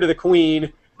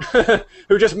queen,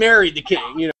 who just married the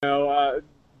king,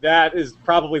 that is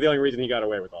probably the only reason he got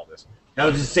away with all this. That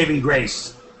was his saving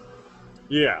grace.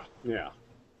 Yeah.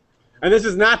 And this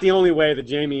is not the only way that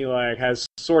Jaime has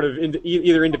sort of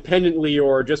either independently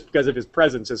or just because of his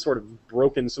presence has sort of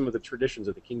broken some of the traditions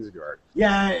of the Kingsguard.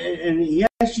 Yeah, and he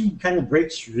actually kind of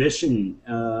breaks tradition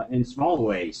in small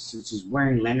ways, such as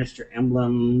wearing Lannister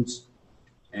emblems,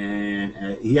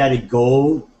 and he added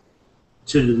gold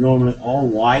to the normally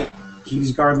all-white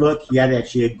Kingsguard look. He had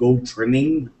actually a gold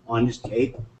trimming on his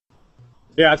cape.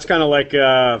 Yeah, it's kind of like...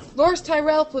 Loras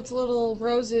Tyrell puts little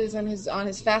roses on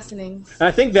his fastenings.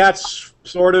 I think that's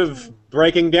sort of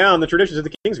breaking down the traditions of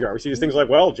the Kingsguard. We see these things like,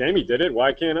 well, Jaime did it,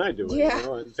 why can't I do it? Yeah. You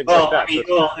know, and things like that.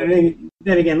 I mean,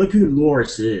 then again, look who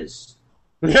Loras is.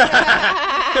 He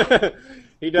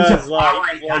does He's a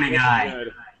fiery kind of guy.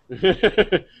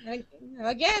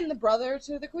 Again, the brother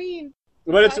to the queen.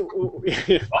 But it's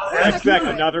exactly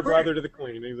another brother to the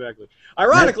queen, exactly.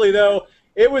 Ironically, though,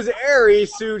 it was Aerys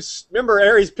who, remember,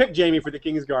 Aerys picked Jaime for the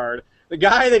Kingsguard, the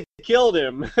guy that killed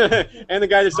him, and the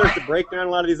guy that starts to break down a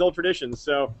lot of these old traditions.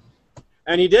 So,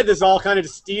 and he did this all kind of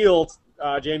to steal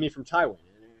Jaime from Tywin,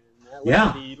 and that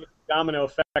was the domino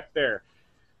effect there.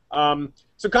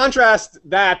 So contrast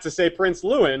that to, say, Prince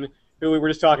Lewin, who we were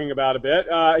just talking about a bit.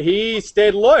 He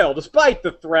stayed loyal despite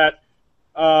the threat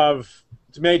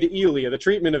made to Elia, the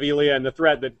treatment of Elia, and the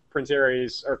threat that Prince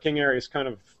Aerys or King Aerys kind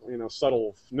of,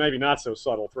 subtle, maybe not so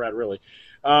subtle threat, really.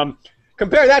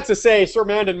 Compare that to, say, Sir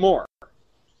Mandon Moore.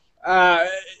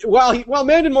 While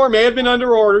Mandon Moore may have been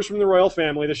under orders from the royal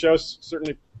family, the show's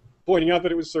certainly pointing out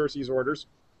that it was Cersei's orders.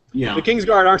 Yeah. The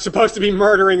Kingsguard aren't supposed to be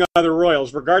murdering other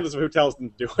royals, regardless of who tells them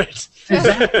to do it.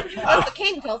 The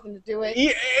king tells them to do it.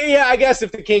 Yeah, I guess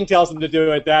if the king tells them to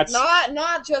do it, that's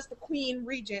not just the queen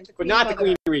regent. The queen but not mother. the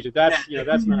queen regent. That's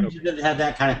that's not okay. Doesn't have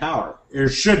that kind of power. Or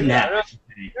shouldn't have.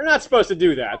 They're not supposed to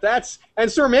do that.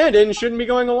 And Sir Mandon shouldn't be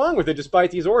going along with it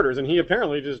despite these orders, and he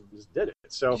apparently just did it.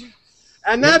 So,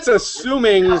 and that's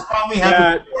assuming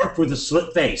that work with a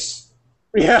slit face.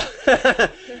 Yeah,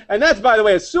 and that's, by the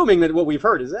way, assuming that what we've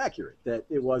heard is accurate, that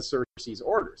it was Cersei's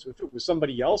orders. If it was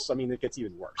somebody else, I mean, it gets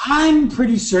even worse. I'm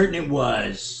pretty certain it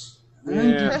was.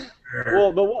 Yeah.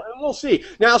 Well, but we'll see.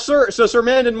 Now, Sir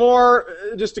Mandon Moore,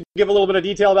 just to give a little bit of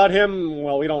detail about him,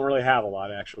 well, we don't really have a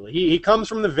lot, actually. He comes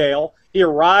from the Vale. He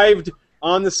arrived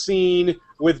on the scene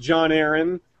with Jon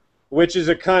Arryn, which is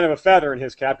a kind of a feather in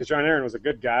his cap, because Jon Arryn was a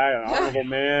good guy, an honorable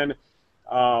man.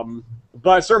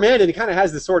 But Sir Mandon, he kind of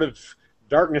has this sort of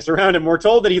darkness around him. We're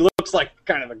told that he looks like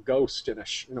kind of a ghost in a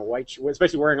white,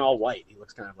 especially wearing all white. He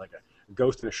looks kind of like a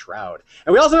ghost in a shroud.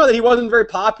 And we also know that he wasn't very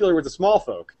popular with the small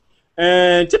folk.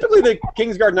 And typically the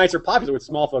Kingsguard Knights are popular with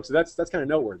small folk, so that's kind of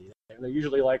noteworthy. They're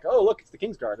usually like, oh, look, it's the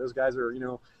Kingsguard. Those guys are,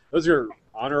 those are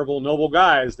honorable, noble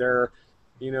guys. They're,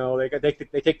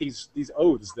 they take these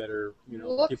oaths that are,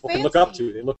 people can look up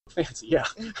to. They look fancy, yeah.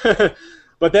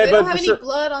 But they don't have any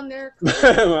blood on their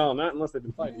well, not unless they've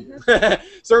been fighting.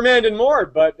 Sir Mandon Moore,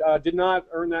 but did not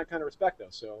earn that kind of respect, though.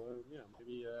 So,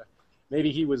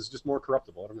 maybe he was just more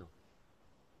corruptible. I don't know.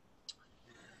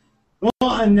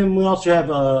 Well, and then we also have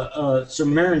Sir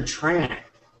Meryn Trant,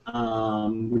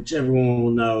 which everyone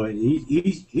will know.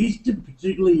 He's the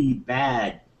particularly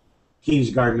bad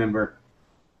Kingsguard member.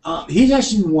 He's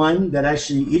actually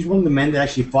he's one of the men that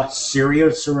actually fought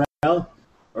Syrio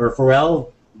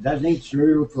Farrell. Is that his name?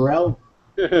 Syrio Farrell?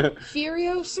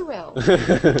 Furio Sorrell.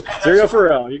 Syrio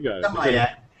Farrell, you got it. Something like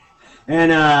that.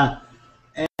 And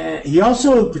he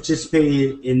also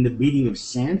participated in the beating of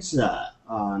Sansa.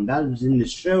 That was in the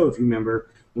show, if you remember,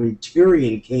 when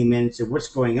Tyrion came in and said, "What's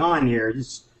going on here?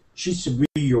 She should be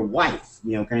your wife,"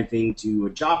 kind of thing to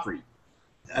Joffrey.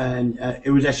 And it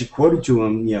was actually quoted to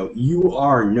him, "You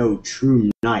are no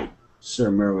true knight, Sir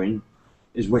Merwin,"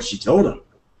 is what she told him.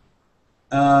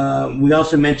 We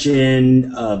also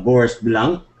mentioned Boris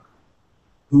Blanc,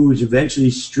 who was eventually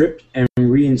stripped and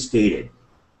reinstated.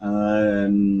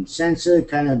 Sansa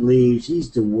kind of believes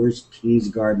he's the worst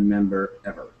Kingsguard member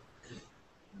ever.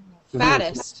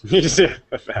 Fattest. He's the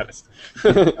fattest.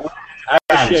 Out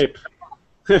of shape.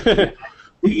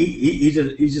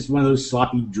 He's just one of those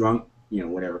sloppy drunk,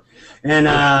 whatever. And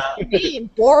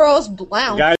Boros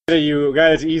Blount. Guy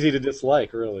that's easy to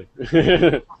dislike, really.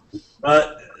 The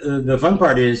fun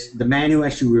part is the man who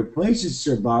actually replaces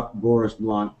Sir Boros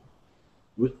Blount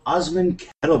was Osmond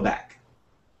Kettleback.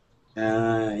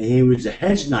 He was a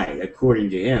hedge knight,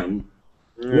 according to him,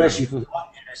 who actually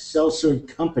fought in a sellsword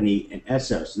company in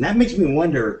Essos. And that makes me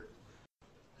wonder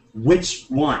which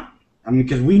one. I mean,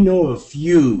 because we know of a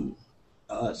few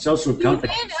sellsword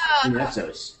companies in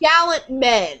Essos. Gallant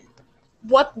men.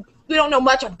 We don't know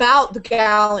much about the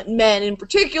gallant men in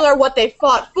particular, what they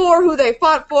fought for, who they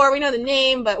fought for. We know the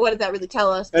name, but what does that really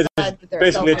tell us?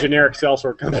 Basically a generic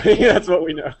sellsword company. That's what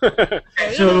we know.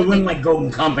 So it wasn't like Golden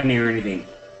Company or anything?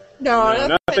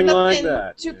 No, nothing like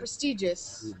that. Too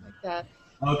prestigious like that.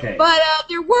 Okay. But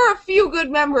there were a few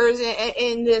good members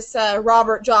in this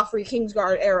Robert Joffrey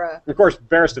Kingsguard era. Of course,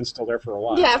 Barristan's still there for a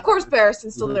while. Yeah, of course,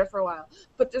 Barristan's still there for a while.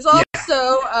 But there's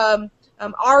also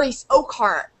Aerys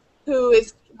Oakhart, who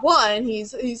is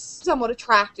he's somewhat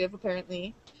attractive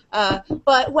apparently,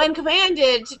 but when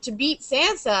commanded to beat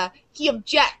Sansa, he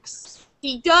objects.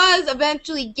 He does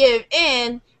eventually give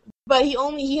in, but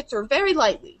he hits her very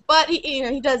lightly. But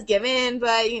he does give in,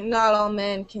 but not all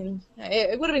men can.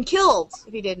 It would have been killed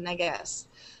if he didn't, I guess.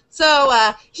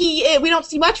 So we don't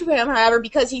see much of him, however,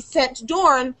 because he's sent to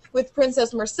Dorne with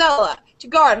Princess Myrcella to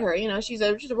guard her. She's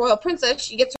a royal princess.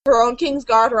 She gets her own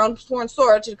Kingsguard, her own sworn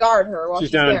sword to guard her while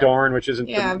she's down there. in Dorne, which at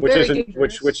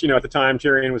the time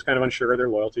Tyrion was kind of unsure of their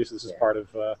loyalty. So this is part of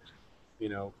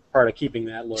keeping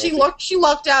that loyalty. She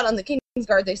lucked out on the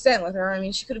Kingsguard they sent with her. I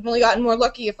mean, she could have only gotten more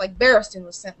lucky if Barristan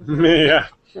was sent with her. Yeah.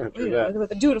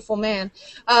 With a dutiful man.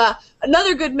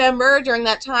 Another good member during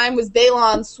that time was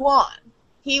Balon Swan.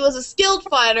 He was a skilled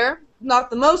fighter,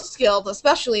 not the most skilled,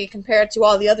 especially compared to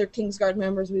all the other Kingsguard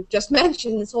members we've just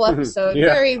mentioned this whole episode. Yeah.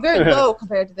 Very, very low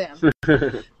compared to them.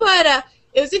 But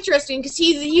it was interesting because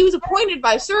he was appointed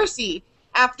by Cersei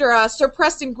after Sir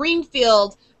Preston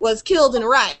Greenfield was killed in a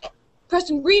riot.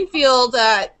 Preston Greenfield,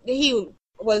 he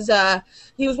was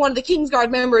one of the Kingsguard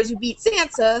members who beat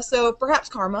Sansa, so perhaps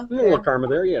karma. A little karma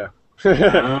there, yeah.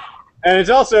 And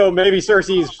it's also maybe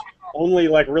Cersei's only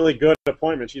really good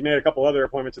appointment. She made a couple other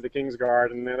appointments to the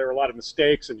Kingsguard, and there were a lot of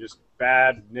mistakes and just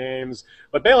bad names.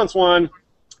 But Balon Swan,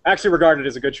 actually regarded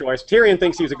as a good choice. Tyrion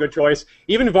thinks he's a good choice.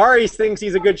 Even Varys thinks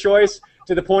he's a good choice,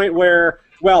 to the point where,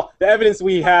 the evidence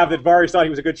we have that Varys thought he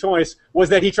was a good choice was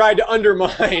that he tried to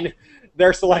undermine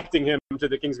their selecting him to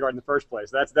the Kingsguard in the first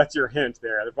place. That's your hint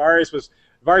there.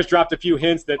 Varys dropped a few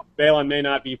hints that Balon may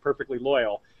not be perfectly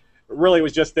loyal. But really, it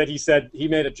was just that he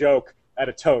made a joke at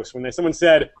a toast. When someone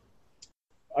said,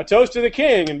 "A toast to the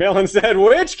king," and Balon said,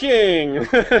 "Which king?"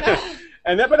 But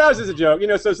that was just a joke,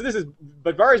 So this is,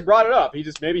 but Varys brought it up.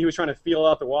 Maybe he was trying to feel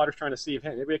out the waters, trying to see if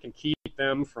maybe I can keep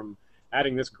them from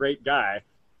adding this great guy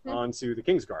onto the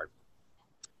Kingsguard.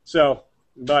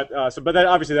 But that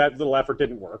obviously that little effort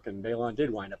didn't work, and Balon did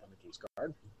wind up on the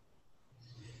Kingsguard.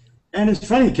 And it's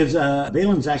funny because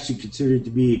Balon's actually considered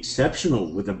to be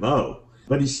exceptional with a bow,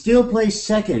 but he still plays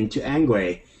second to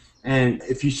Angway. And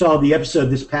if you saw the episode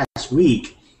this past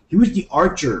week, he was the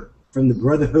archer from the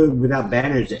Brotherhood Without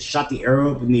Banners that shot the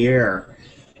arrow up in the air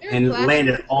and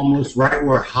landed almost right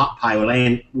where Hot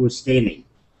Pie was standing.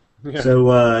 Yeah.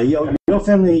 So your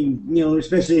family,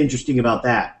 especially interesting about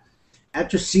that.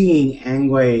 After seeing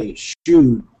Angway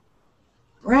shoot,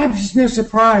 perhaps it's no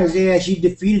surprise they actually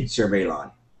defeated Ser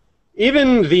Balon.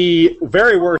 Even the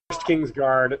very worst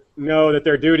Kingsguard know that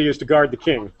their duty is to guard the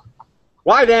king.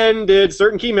 Why then did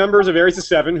certain key members of Ares the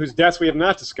Seven, whose deaths we have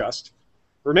not discussed,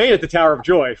 remain at the Tower of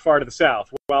Joy, far to the south,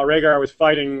 while Rhaegar was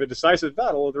fighting the decisive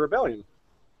battle of the rebellion?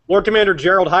 Lord Commander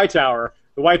Gerald Hightower,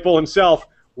 the White Bull himself,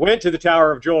 went to the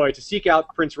Tower of Joy to seek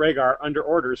out Prince Rhaegar under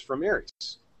orders from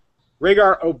Aerys.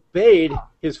 Rhaegar obeyed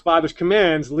his father's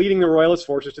commands, leading the royalist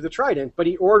forces to the Trident, but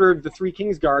he ordered the three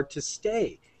Kingsguard to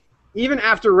stay. Even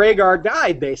after Rhaegar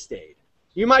died, they stayed.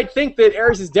 You might think that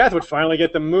Aerys' death would finally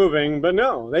get them moving, but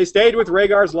no. They stayed with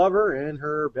Rhaegar's lover and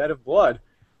her bed of blood.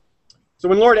 So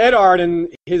when Lord Eddard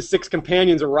and his 6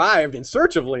 companions arrived in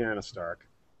search of Lyanna Stark,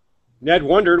 Ned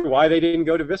wondered why they didn't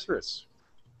go to Viserys,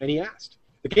 and he asked.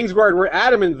 The Kingsguard were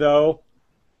adamant, though,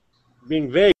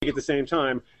 being vague at the same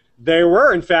time, they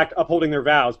were, in fact, upholding their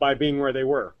vows by being where they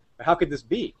were. But how could this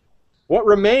be? What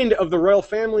remained of the royal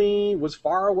family was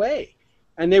far away,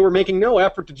 and they were making no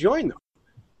effort to join them.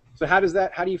 So how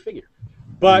do you figure?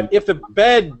 But if the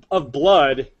bed of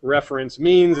blood reference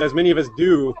means, as many of us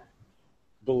do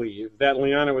believe, that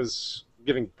Lyanna was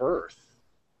giving birth,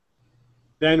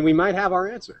 then we might have our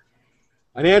answer.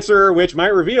 An answer which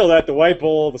might reveal that the White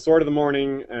Bull, the Sword of the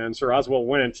Morning, and Sir Oswell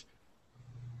Went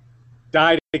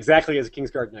died exactly as a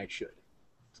Kingsguard knight should,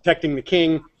 protecting the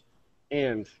king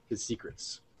and his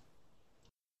secrets.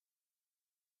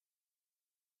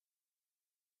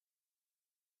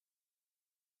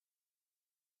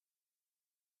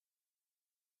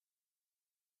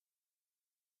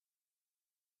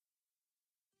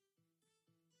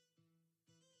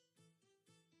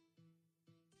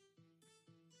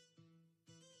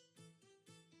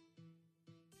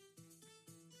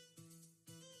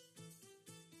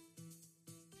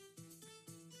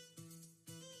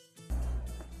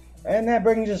 And that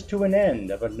brings us to an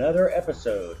end of another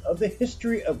episode of the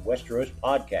History of Westeros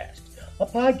podcast, a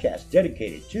podcast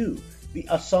dedicated to the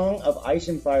A Song of Ice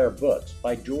and Fire books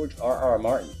by George R.R.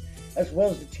 Martin, as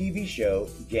well as the TV show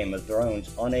Game of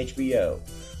Thrones on HBO.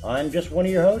 I'm just one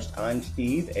of your hosts. I'm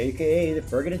Steve, a.k.a. the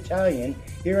Friggin' Italian,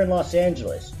 here in Los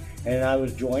Angeles, and I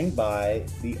was joined by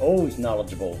the always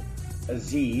knowledgeable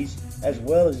Aziz, as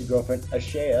well as his girlfriend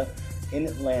Ashea in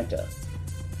Atlanta.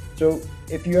 So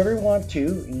if you ever want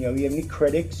to, you have any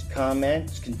critics,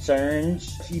 comments,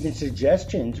 concerns, even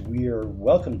suggestions, we are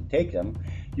welcome to take them.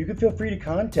 You can feel free to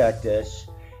contact us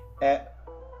at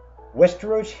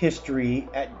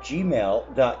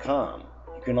westeroshistory@gmail.com.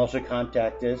 You can also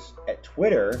contact us at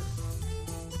Twitter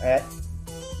at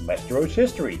Westeros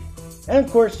History. And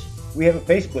of course, we have a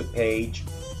Facebook page,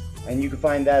 and you can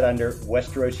find that under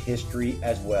Westeros History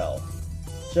as well.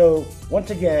 So,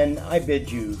 once again, I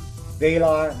bid you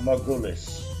Valar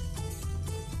Morghulis.